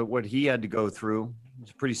 what he had to go through.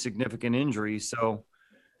 It's a pretty significant injury. So,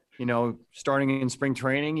 starting in spring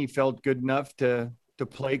training, he felt good enough to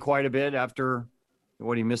play quite a bit after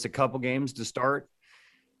he missed a couple games to start.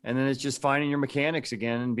 And then it's just finding your mechanics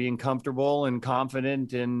again and being comfortable and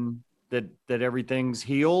confident in that everything's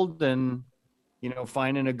healed and,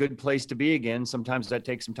 finding a good place to be again. Sometimes that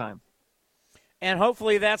takes some time. And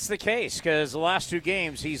hopefully that's the case because the last two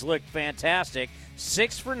games he's looked fantastic.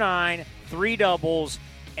 6 for 9, 3 doubles,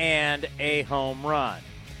 and a home run.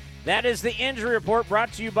 That is the injury report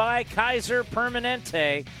brought to you by Kaiser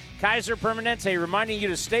Permanente. Kaiser Permanente reminding you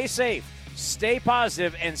to stay safe, stay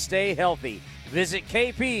positive, and stay healthy. Visit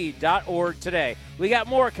kp.org today. We got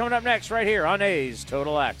more coming up next right here on A's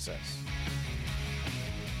Total Access.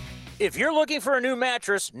 If you're looking for a new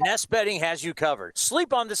mattress, Nest Bedding has you covered.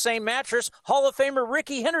 Sleep on the same mattress Hall of Famer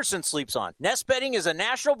Ricky Henderson sleeps on. Nest Bedding is a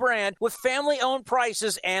national brand with family-owned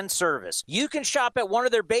prices and service. You can shop at one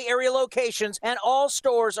of their Bay Area locations, and all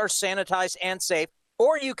stores are sanitized and safe.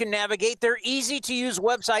 Or you can navigate their easy-to-use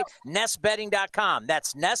website, nestbedding.com.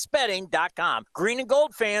 That's nestbedding.com. Green and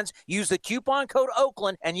gold fans, use the coupon code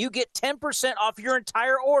Oakland, and you get 10% off your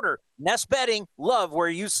entire order. Nest Bedding, love where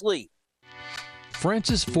you sleep.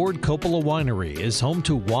 Francis Ford Coppola Winery is home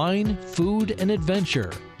to wine, food, and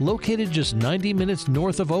adventure. Located just 90 minutes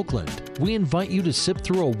north of Oakland, we invite you to sip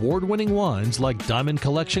through award-winning wines like Diamond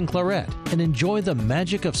Collection Claret and enjoy the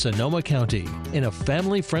magic of Sonoma County in a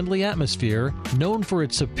family-friendly atmosphere known for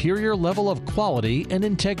its superior level of quality and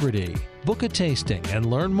integrity. Book a tasting and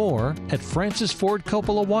learn more at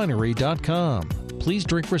francisfordcoppolawinery.com. Please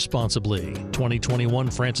drink responsibly.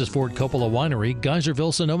 2021 Francis Ford Coppola Winery,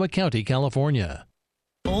 Geyserville, Sonoma County, California.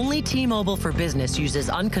 Only T-Mobile for Business uses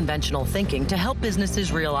unconventional thinking to help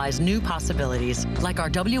businesses realize new possibilities, like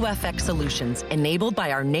our WFX solutions, enabled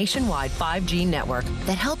by our nationwide 5G network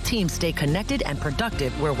that help teams stay connected and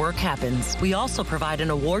productive where work happens. We also provide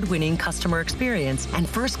an award-winning customer experience and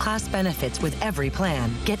first-class benefits with every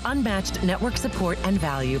plan. Get unmatched network support and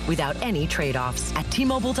value without any trade-offs at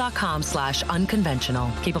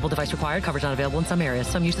T-Mobile.com/unconventional. Capable device required. Coverage not available in some areas.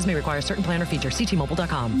 Some uses may require certain plan or features. See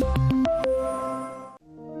T-Mobile.com.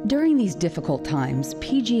 During these difficult times,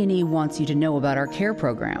 PG&E wants you to know about our CARE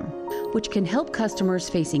program, which can help customers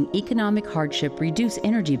facing economic hardship reduce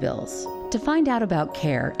energy bills. To find out about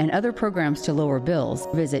CARE and other programs to lower bills,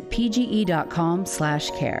 visit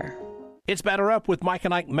pge.com/care. It's Batter Up with Mike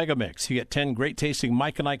and Ike Mega Mix. You get 10 great-tasting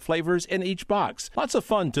Mike and Ike flavors in each box. Lots of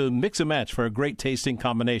fun to mix and match for great-tasting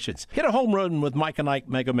combinations. Hit a home run with Mike and Ike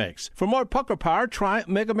Mega Mix. For more pucker power, try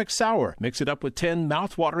Mega Mix Sour. Mix it up with 10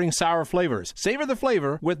 mouth-watering sour flavors. Savor the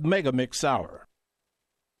flavor with Mega Mix Sour.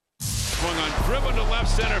 Swung on, driven to left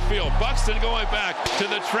center field. Buxton going back to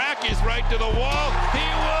the track. He's right to the wall. He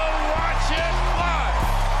will watch it fly.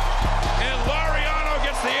 And Laureano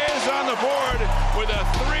gets the A's on the board with a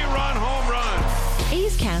 3-run home run.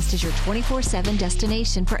 A's Cast is your 24/7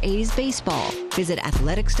 destination for A's baseball. Visit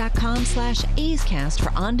athletics.com/A's Cast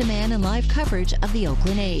for on-demand and live coverage of the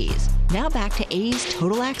Oakland A's. Now back to A's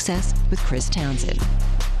Total Access with Chris Townsend.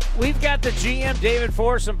 We've got the GM, David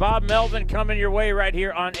Force, and Bob Melvin coming your way right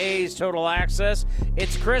here on A's Total Access.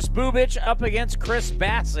 It's Chris Bubich up against Chris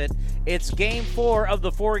Bassett. It's Game 4 of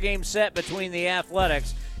the 4-game set between the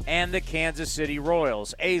Athletics and the Kansas City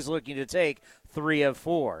Royals. A's looking to take 3 of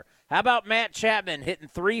 4. How about Matt Chapman hitting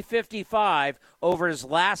 .355 over his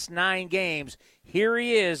last 9 games? Here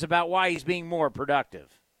he is about why he's being more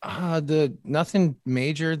productive. Nothing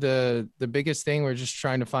major. The biggest thing, we're just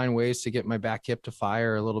trying to find ways to get my back hip to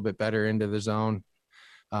fire a little bit better into the zone.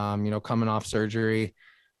 Coming off surgery,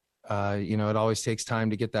 it always takes time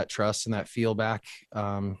to get that trust and that feel back.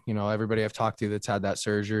 Everybody I've talked to that's had that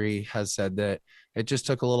surgery has said that it just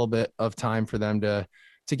took a little bit of time for them to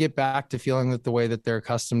get back to feeling that the way that they're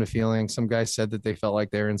accustomed to feeling. Some guys said that they felt like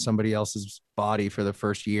they're in somebody else's body for the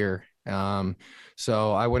first year.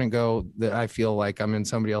 So I wouldn't go that I feel like I'm in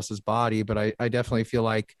somebody else's body, but I definitely feel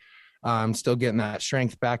like I'm still getting that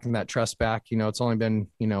strength back and that trust back. It's only been,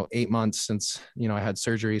 8 months since, I had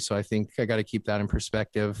surgery. So I think I got to keep that in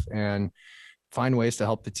perspective and find ways to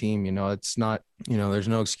help the team. It's not, there's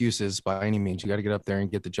no excuses by any means. You got to get up there and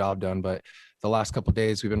get the job done. But the last couple of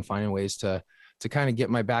days, we've been finding ways to kind of get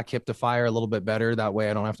my back hip to fire a little bit better. That way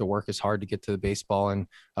I don't have to work as hard to get to the baseball. And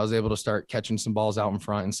I was able to start catching some balls out in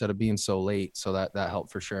front instead of being so late. So that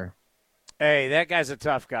helped for sure. Hey, that guy's a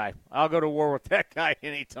tough guy. I'll go to war with that guy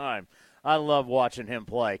anytime. I love watching him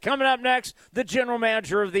play. Coming up next, the general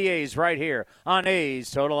manager of the A's right here on A's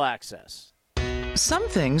Total Access. Some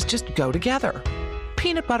things just go together.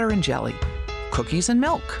 Peanut butter and jelly, cookies and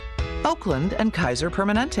milk, Oakland and Kaiser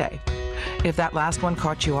Permanente. If that last one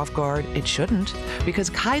caught you off guard, it shouldn't,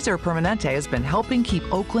 because Kaiser Permanente has been helping keep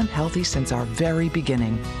Oakland healthy since our very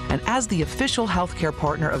beginning. And as the official healthcare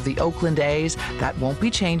partner of the Oakland A's, that won't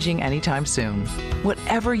be changing anytime soon.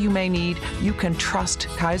 Whatever you may need, you can trust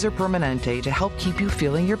Kaiser Permanente to help keep you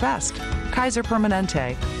feeling your best. Kaiser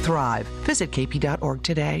Permanente. Thrive. Visit kp.org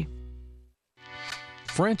today.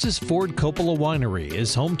 Francis Ford Coppola Winery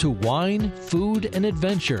is home to wine, food, and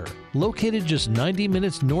adventure. Located just 90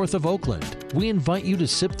 minutes north of Oakland, we invite you to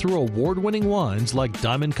sip through award-winning wines like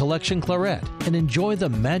Diamond Collection Claret and enjoy the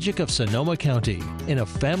magic of Sonoma County in a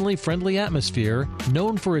family-friendly atmosphere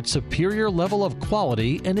known for its superior level of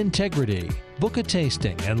quality and integrity. Book a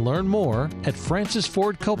tasting and learn more at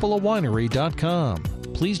francisfordcoppolawinery.com.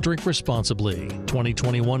 Please drink responsibly.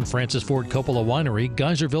 2021 Francis Ford Coppola Winery,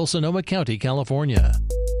 Geyserville, Sonoma County, California.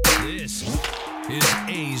 This is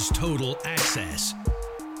A's Total Access.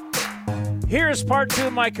 Here's part 2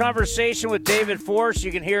 of my conversation with David Force.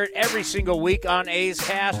 You can hear it every single week on A's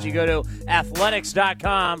Cast. You go to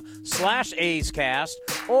athletics.com/A's Cast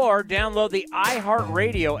or download the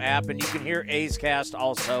iHeartRadio app, and you can hear A's Cast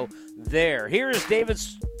also there. Here is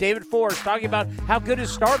David Force talking about how good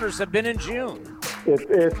his starters have been in June. It's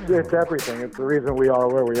everything. It's the reason we are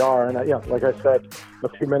where we are. And like I said a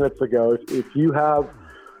few minutes ago, if you have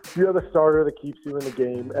a starter that keeps you in the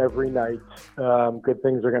game every night, good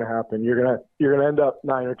things are going to happen. You're going to end up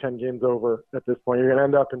 9 or 10 games over at this point. You're going to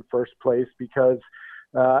end up in first place because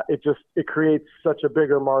it creates such a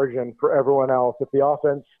bigger margin for everyone else. If the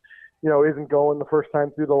offense isn't going the first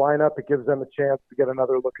time through the lineup, it gives them a chance to get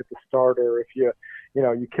another look at the starter. If you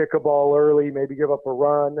kick a ball early, maybe give up a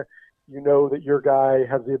run, that your guy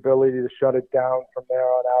has the ability to shut it down from there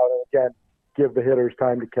on out, and again, give the hitters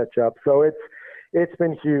time to catch up. So it's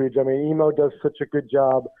been huge. I mean, Emo does such a good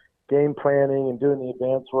job game planning and doing the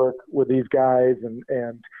advance work with these guys, and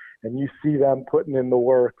you see them putting in the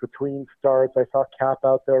work between starts. I saw Cap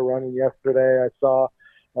out there running yesterday. I saw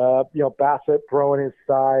Bassett throwing his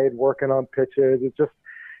side, working on pitches. It's just,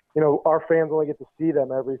 our fans only get to see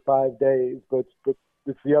them every 5 days, but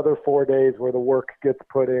it's the other 4 days where the work gets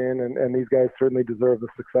put in, and these guys certainly deserve the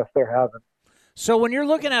success they're having. So when you're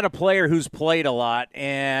looking at a player who's played a lot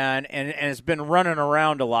and has been running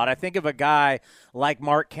around a lot, I think of a guy like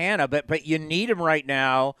Mark Canha, but you need him right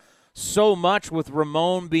now so much with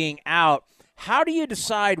Ramon being out. How do you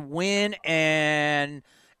decide when and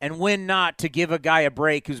when not to give a guy a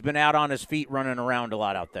break who's been out on his feet running around a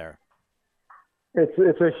lot out there?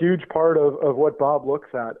 It's a huge part of what Bob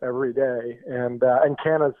looks at every day, and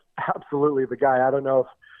Canha's absolutely the guy. I don't know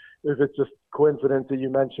if it's just coincidence that you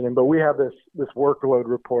mentioned him, but we have this workload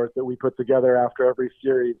report that we put together after every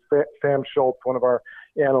series. Sam Schultz, one of our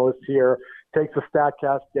analyst here, takes the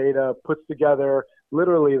StatCast data, puts together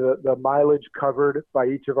literally the mileage covered by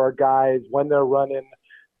each of our guys, when they're running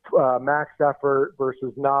max effort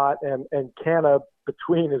versus not, and Canna,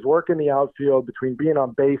 between his work in the outfield, between being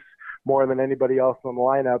on base more than anybody else in the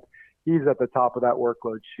lineup, he's at the top of that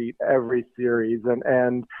workload sheet every series,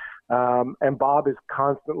 and Bob is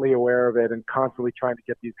constantly aware of it and constantly trying to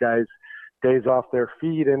get these guys days off their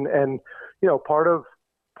feet, and you know, part of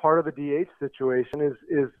the DH situation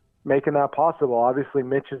is making that possible. Obviously,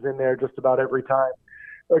 Mitch is in there just about every time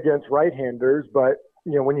against right-handers, but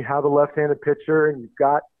you know, when you have a left-handed pitcher and you've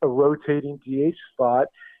got a rotating DH spot,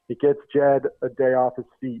 it gets Jed a day off his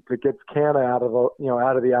feet. It gets Canna out of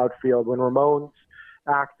the outfield. When Ramon's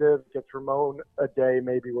active, it gets Ramon a day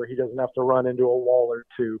maybe where he doesn't have to run into a wall or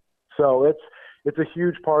two. So it's a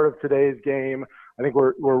huge part of today's game. I think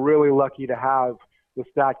we're really lucky to have the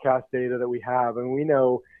StatCast data that we have, and we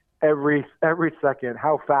know every second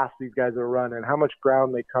how fast these guys are running, how much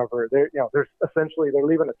ground they cover. They're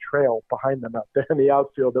leaving a trail behind them out there in the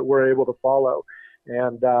outfield that we're able to follow.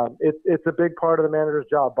 And it's a big part of the manager's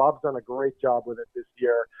job. Bob's done a great job with it this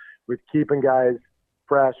year, with keeping guys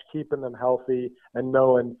fresh, keeping them healthy, and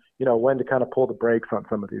knowing, you know, when to kind of pull the brakes on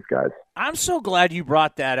some of these guys. I'm so glad you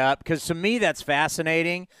brought that up, because to me that's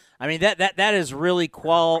fascinating. I mean, that is really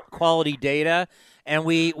quality data. And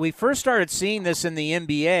we first started seeing this in the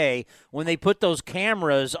NBA when they put those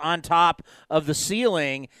cameras on top of the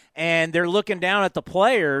ceiling and they're looking down at the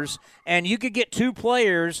players, and you could get two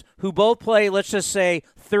players who both play, let's just say,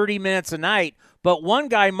 30 minutes a night, but one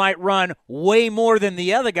guy might run way more than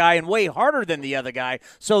the other guy and way harder than the other guy.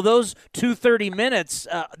 So those 30 minutes,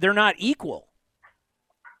 they're not equal.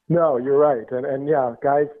 No, you're right. And yeah,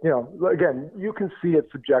 guys, you know, again, you can see it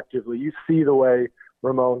subjectively. You see the way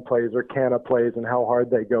Ramon plays or Canna plays and how hard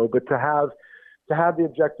they go. But to have the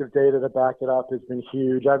objective data to back it up has been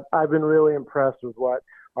huge. I've been really impressed with what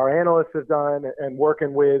our analysts have done, and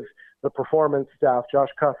working with the performance staff. Josh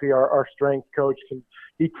Cuffey, our strength coach,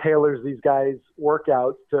 he tailors these guys'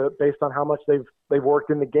 workouts based on how much they've worked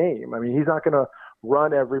in the game. I mean, he's not going to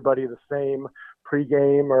run everybody the same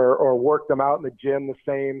pregame or work them out in the gym the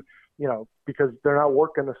same, you know, because they're not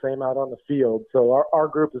working the same out on the field. So our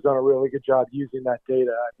group has done a really good job using that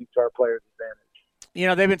data, I think, to our players' advantage. You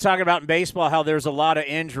know, they've been talking about in baseball how there's a lot of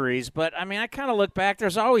injuries, but, I mean, I kind of look back,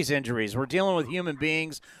 there's always injuries. We're dealing with human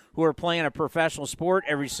beings who are playing a professional sport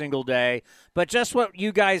every single day. But just what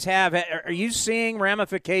you guys have, are you seeing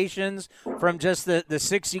ramifications from just the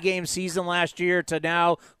 60-game season last year to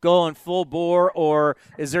now going full bore, or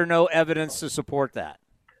is there no evidence to support that?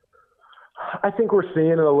 I think we're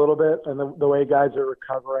seeing it a little bit, and the way guys are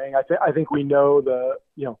recovering. I think we know the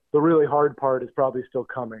really hard part is probably still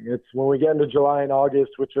coming. It's when we get into July and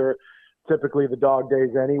August, which are typically the dog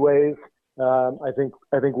days anyways. I think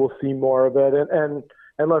we'll see more of it. And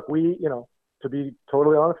look, to be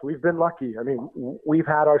totally honest, we've been lucky. I mean, we've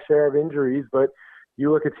had our share of injuries, but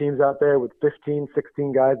you look at teams out there with 15,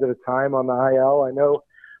 16 guys at a time on the IL. I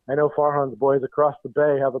know Farhan's boys across the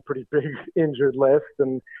bay have a pretty big injured list,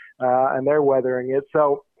 and they're weathering it.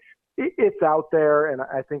 So it's out there, and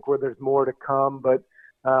I think where there's more to come. But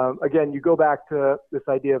again, you go back to this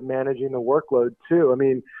idea of managing the workload too. I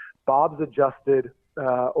mean, Bob's adjusted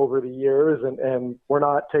over the years, and we're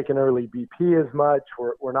not taking early BP as much.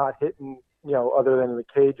 We're not hitting, other than in the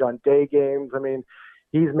cage on day games. I mean,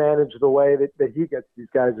 he's managed the way that he gets these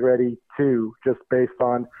guys ready too, just based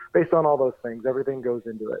on all those things. Everything goes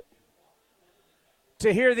into it.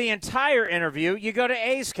 To hear the entire interview, you go to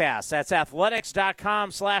A's Cast. That's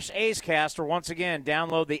athletics.com/A's Cast, or once again,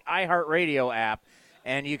 download the iHeartRadio app,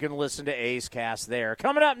 and you can listen to A's Cast there.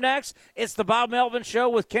 Coming up next, it's the Bob Melvin Show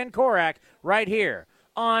with Ken Korak right here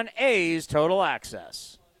on A's Total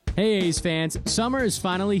Access. Hey A's fans, summer is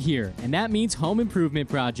finally here, and that means home improvement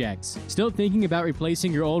projects. Still thinking about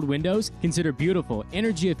replacing your old windows? Consider beautiful,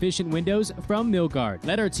 energy-efficient windows from Milgard.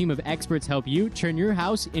 Let our team of experts help you turn your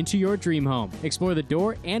house into your dream home. Explore the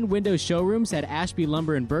door and window showrooms at Ashby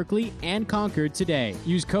Lumber in Berkeley and Concord today.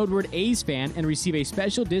 Use code word A'sFan and receive a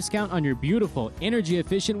special discount on your beautiful,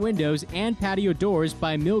 energy-efficient windows and patio doors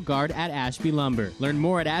by Milgard at Ashby Lumber. Learn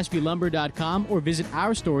more at ashbylumber.com or visit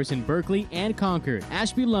our stores in Berkeley and Concord.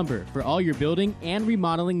 Ashby Lumber, for all your building and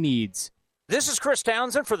remodeling needs. This is Chris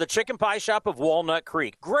Townsend for the Chicken Pie Shop of Walnut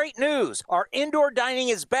Creek. Great news! Our indoor dining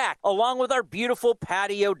is back, along with our beautiful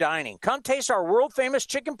patio dining. Come taste our world-famous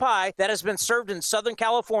chicken pie that has been served in Southern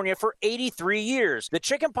California for 83 years. The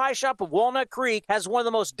Chicken Pie Shop of Walnut Creek has one of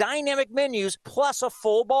the most dynamic menus, plus a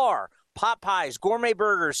full bar. pot pies, gourmet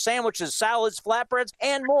burgers, sandwiches, salads, flatbreads,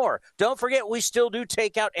 and more. Don't forget, we still do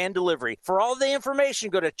takeout and delivery. For all the information,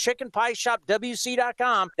 go to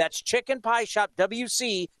chickenpieshopwc.com. That's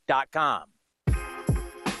chickenpieshopwc.com.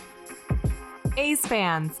 A's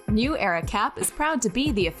fans, New Era Cap is proud to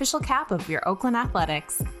be the official cap of your Oakland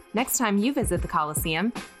Athletics. Next time you visit the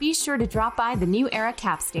Coliseum, be sure to drop by the New Era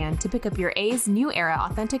Cap stand to pick up your A's New Era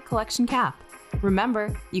Authentic Collection cap.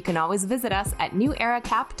 Remember, you can always visit us at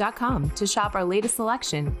neweracap.com to shop our latest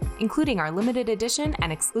selection, including our limited edition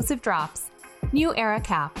and exclusive drops. New Era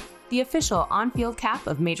Cap, the official on-field cap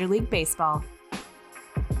of Major League Baseball.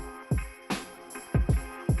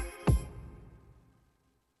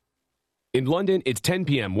 In London, it's 10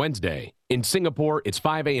 p.m. Wednesday. In Singapore, it's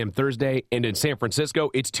 5 a.m. Thursday. And in San Francisco,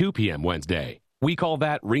 it's 2 p.m. Wednesday. We call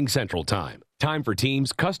that Ring Central Time. Time for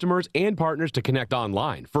teams, customers, and partners to connect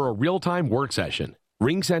online for a real-time work session.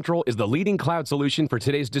 Ring Central is the leading cloud solution for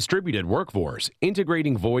today's distributed workforce,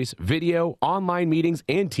 integrating voice, video, online meetings,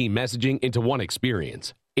 and team messaging into one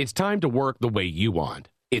experience. It's time to work the way you want.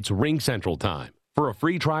 It's Ring Central Time. For a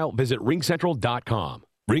free trial, visit ringcentral.com.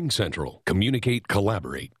 Ring Central. Communicate,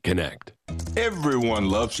 collaborate, connect. Everyone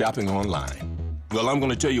loves shopping online. Well, I'm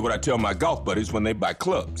going to tell you what I tell my golf buddies when they buy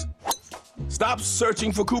clubs. Stop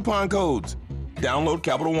searching for coupon codes. Download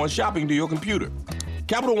Capital One Shopping to your computer.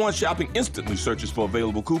 Capital One Shopping instantly searches for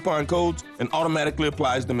available coupon codes and automatically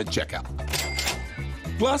applies them at checkout.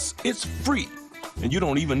 Plus, it's free, and you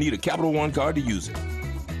don't even need a Capital One card to use it.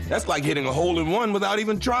 That's like hitting a hole-in-one without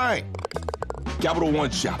even trying. Capital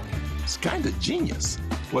One Shopping. It's kind of genius.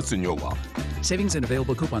 What's in your wallet? Savings and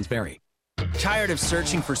available coupons vary. Tired of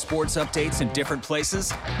searching for sports updates in different places?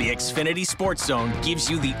 The Xfinity Sports Zone gives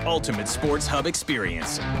you the ultimate sports hub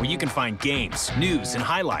experience, where you can find games, news, and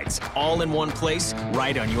highlights all in one place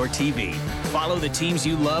right on your TV. Follow the teams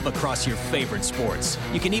you love across your favorite sports.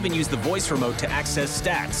 You can even use the voice remote to access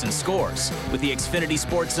stats and scores. With the Xfinity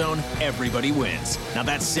Sports Zone, everybody wins. Now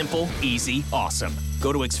that's simple, easy, awesome.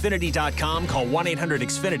 Go to Xfinity.com, call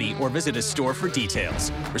 1-800-XFINITY, or visit a store for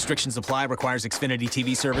details. Restrictions apply. Requires Xfinity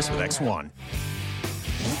TV service with X1.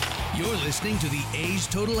 You're listening to the A's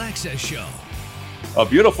Total Access Show. A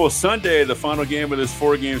beautiful Sunday, the final game of this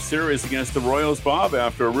 4-game series against the Royals, Bob,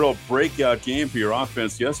 after a real breakout game for your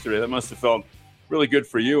offense yesterday. That must have felt really good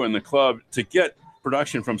for you and the club to get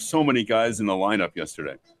production from so many guys in the lineup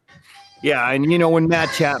yesterday. Yeah, and when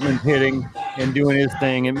Matt Chapman's hitting and doing his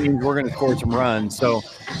thing, it means we're going to score some runs. So,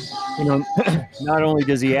 not only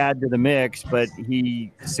does he add to the mix, but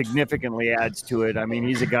he significantly adds to it. I mean,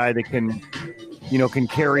 he's a guy that can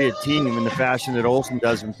carry a team in the fashion that Olson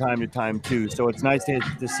does from time to time too. So it's nice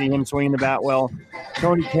to see him swinging the bat well.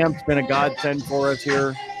 Tony Kemp's been a godsend for us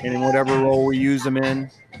here, and in whatever role we use him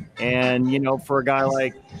in. And, for a guy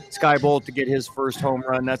like Sky Bolt to get his first home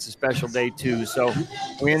run, that's a special day too. So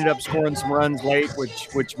we ended up scoring some runs late,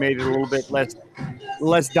 which made it a little bit less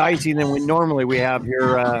dicey than we have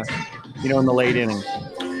here, in the late innings.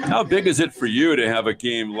 How big is it for you to have a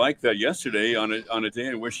game like that yesterday on a day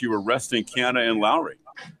in which you were resting Canha and Lowry?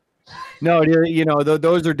 No,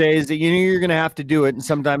 those are days that you're going to have to do it, and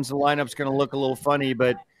sometimes the lineup's going to look a little funny.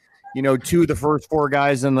 But two of the first 4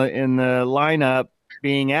 guys in the lineup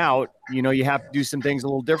being out, you have to do some things a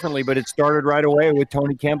little differently. But it started right away with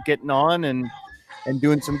Tony Kemp getting on and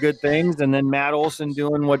doing some good things, and then Matt Olson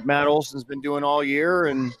doing what Matt Olson's been doing all year.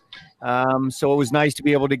 And so it was nice to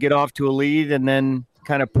be able to get off to a lead and then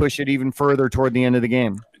kind of push it even further toward the end of the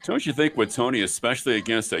game. Don't you think with Tony, especially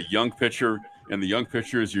against a young pitcher and the young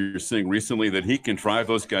pitchers you're seeing recently, that he can drive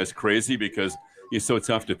those guys crazy because he's so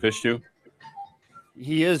tough to pitch to?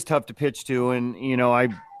 He is tough to pitch to, and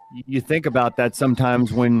you think about that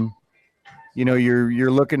sometimes when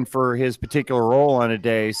you're looking for his particular role on a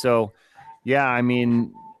day. So yeah, I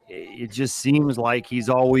mean, it just seems like he's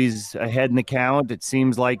always ahead in the count. It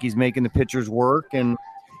seems like he's making the pitchers work, and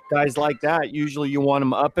guys like that, usually you want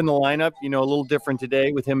him up in the lineup. A little different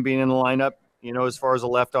today with him being in the lineup, as far as a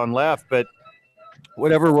left on left, but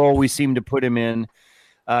whatever role we seem to put him in,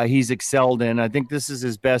 he's excelled in. I think this is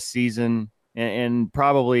his best season and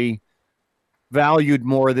probably valued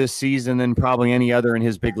more this season than probably any other in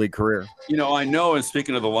his big league career. I know, and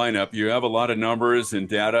speaking of the lineup, you have a lot of numbers and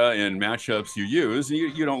data and matchups you use. And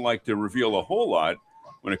you don't like to reveal a whole lot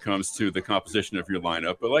when it comes to the composition of your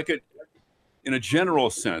lineup, but in a general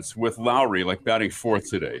sense, with Lowry, like batting 4th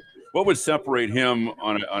today, what would separate him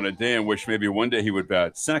on a day in which maybe one day he would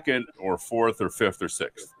bat 2nd or 4th or 5th or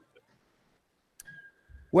 6th?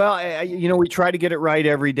 Well, we try to get it right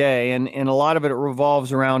every day, and a lot of it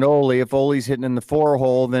revolves around Ole. If Ole's hitting in the 4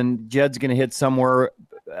 hole, then Jed's going to hit somewhere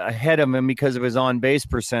ahead of him because of his on-base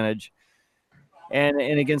percentage.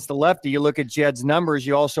 And against the lefty, you look at Jed's numbers,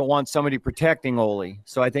 you also want somebody protecting Ole.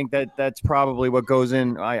 So I think that's probably what goes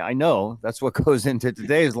in. I know that's what goes into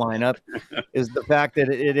today's lineup is the fact that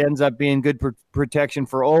it ends up being good protection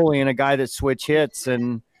for Ole and a guy that switch hits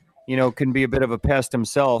and, can be a bit of a pest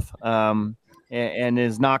himself and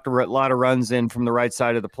has knocked a lot of runs in from the right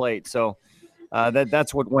side of the plate. So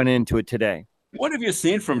that's what went into it today. What have you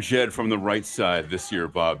seen from Jed from the right side this year,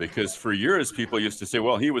 Bob? Because for years, people used to say,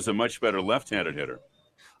 well, he was a much better left-handed hitter.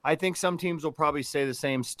 I think some teams will probably say the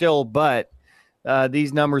same still, but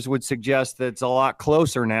these numbers would suggest that it's a lot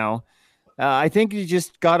closer now. I think he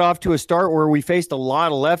just got off to a start where we faced a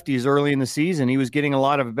lot of lefties early in the season. He was getting a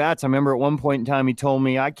lot of at-bats. I remember at one point in time he told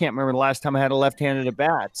me, I can't remember the last time I had a left-handed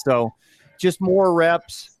at-bat. So just more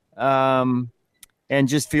reps. And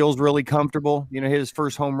just feels really comfortable. Hit his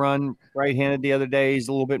first home run right-handed the other day. He's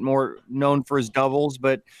a little bit more known for his doubles,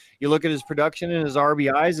 but you look at his production and his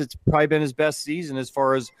RBIs, it's probably been his best season as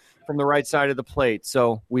far as from the right side of the plate.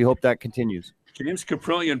 So we hope that continues. James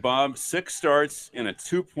Caprillion, Bob, 6 starts and a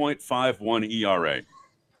 2.51 ERA.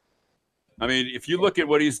 I mean, if you look at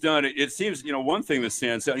what he's done, it seems, one thing that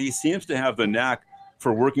stands out, he seems to have the knack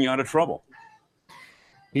for working out of trouble.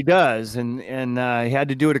 He does, and he had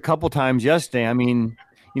to do it a couple times yesterday. I mean,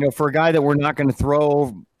 for a guy that we're not going to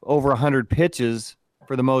throw over 100 pitches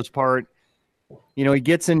for the most part, he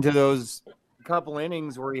gets into those couple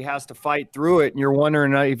innings where he has to fight through it, and you're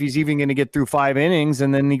wondering if he's even going to get through 5 innings,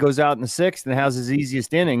 and then he goes out in the 6th and has his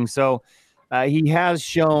easiest inning. So he has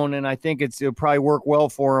shown, and I think it'll probably work well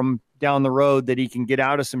for him down the road that he can get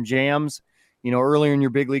out of some jams. Earlier in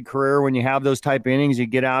your big league career, when you have those type of innings, you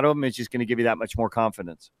get out of them, it's just going to give you that much more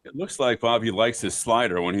confidence. It looks like Bobby likes his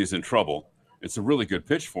slider when he's in trouble. It's a really good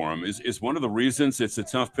pitch for him. Is one of the reasons it's a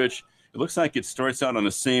tough pitch. It looks like it starts out on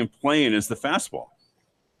the same plane as the fastball.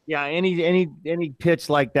 Yeah, any pitch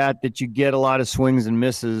like that you get a lot of swings and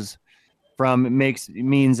misses from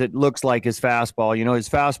means it looks like his fastball. His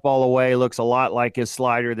fastball away looks a lot like his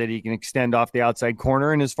slider that he can extend off the outside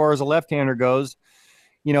corner. And as far as a left-hander goes,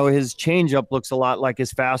 his changeup looks a lot like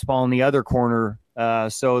his fastball in the other corner.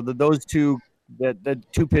 So those two, the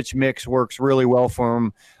 2-pitch mix works really well for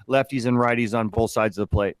him, lefties and righties on both sides of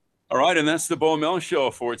the plate. All right, and that's the Bo Mel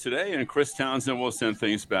Show for today. And Chris Townsend will send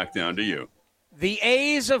things back down to you. The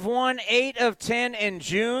A's have won 8 of 10 in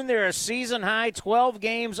June. They're a season-high 12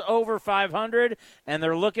 games over 500, and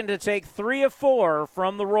they're looking to take 3 of 4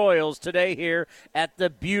 from the Royals today here at the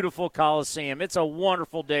beautiful Coliseum. It's a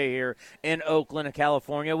wonderful day here in Oakland,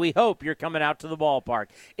 California. We hope you're coming out to the ballpark.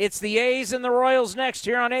 It's the A's and the Royals next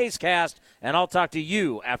here on A's Cast, and I'll talk to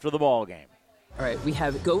you after the ball game. All right, we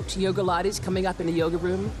have goat yoga lattes coming up in the yoga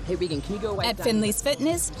room. Hey, Regan, can you go At Finley's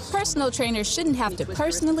Fitness, personal trainers shouldn't have to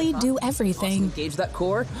personally do everything. Awesome. Engage that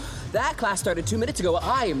core. That class started 2 minutes ago.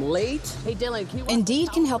 I am late. Hey, Dylan, can you...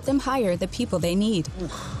 Indeed can help them hire the people they need.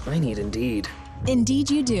 I need Indeed. Indeed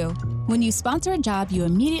you do. When you sponsor a job, you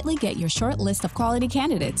immediately get your short list of quality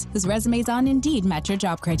candidates whose resumes on Indeed match your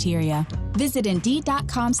job criteria. Visit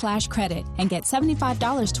Indeed.com/credit and get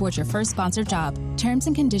 $75 towards your first sponsored job. Terms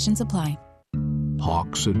and conditions apply.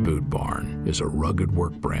 Hawks at Boot Barn is a rugged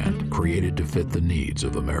work brand created to fit the needs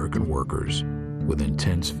of American workers. With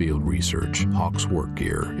intense field research, Hawks work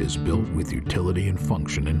gear is built with utility and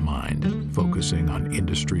function in mind, focusing on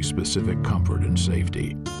industry-specific comfort and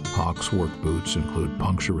safety. Hawks work boots include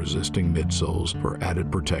puncture-resisting midsoles for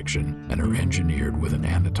added protection and are engineered with an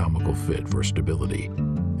anatomical fit for stability.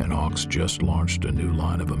 And Hawks just launched a new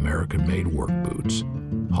line of American-made work boots.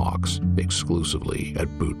 Hawks, exclusively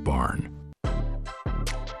at Boot Barn.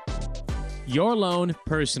 Your loan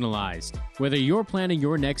personalized. Whether you're planning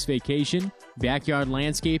your next vacation, backyard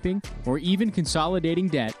landscaping, or even consolidating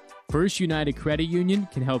debt, First United Credit Union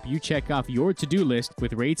can help you check off your to-do list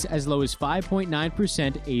with rates as low as 5.9%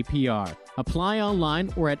 APR. Apply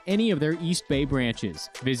online or at any of their East Bay branches.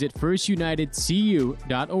 Visit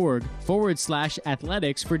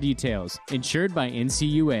firstunitedcu.org/athletics for details. Insured by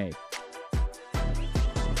NCUA.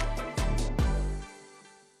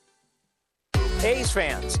 A's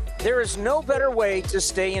fans, there is no better way to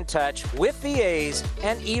stay in touch with the A's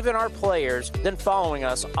and even our players than following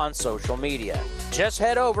us on social media. Just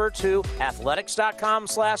head over to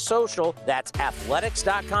athletics.com/social. That's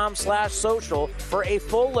athletics.com/social for a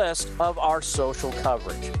full list of our social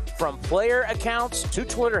coverage, from player accounts to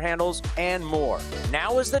Twitter handles and more.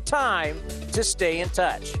 Now is the time to stay in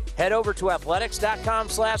touch. Head over to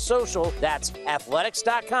athletics.com/social. That's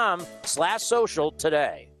athletics.com/social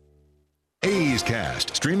today. A's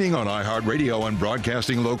Cast, streaming on iHeartRadio and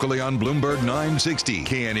broadcasting locally on Bloomberg 960,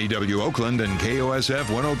 KNEW Oakland, and KOSF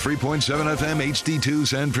 103.7 FM HD2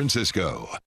 San Francisco.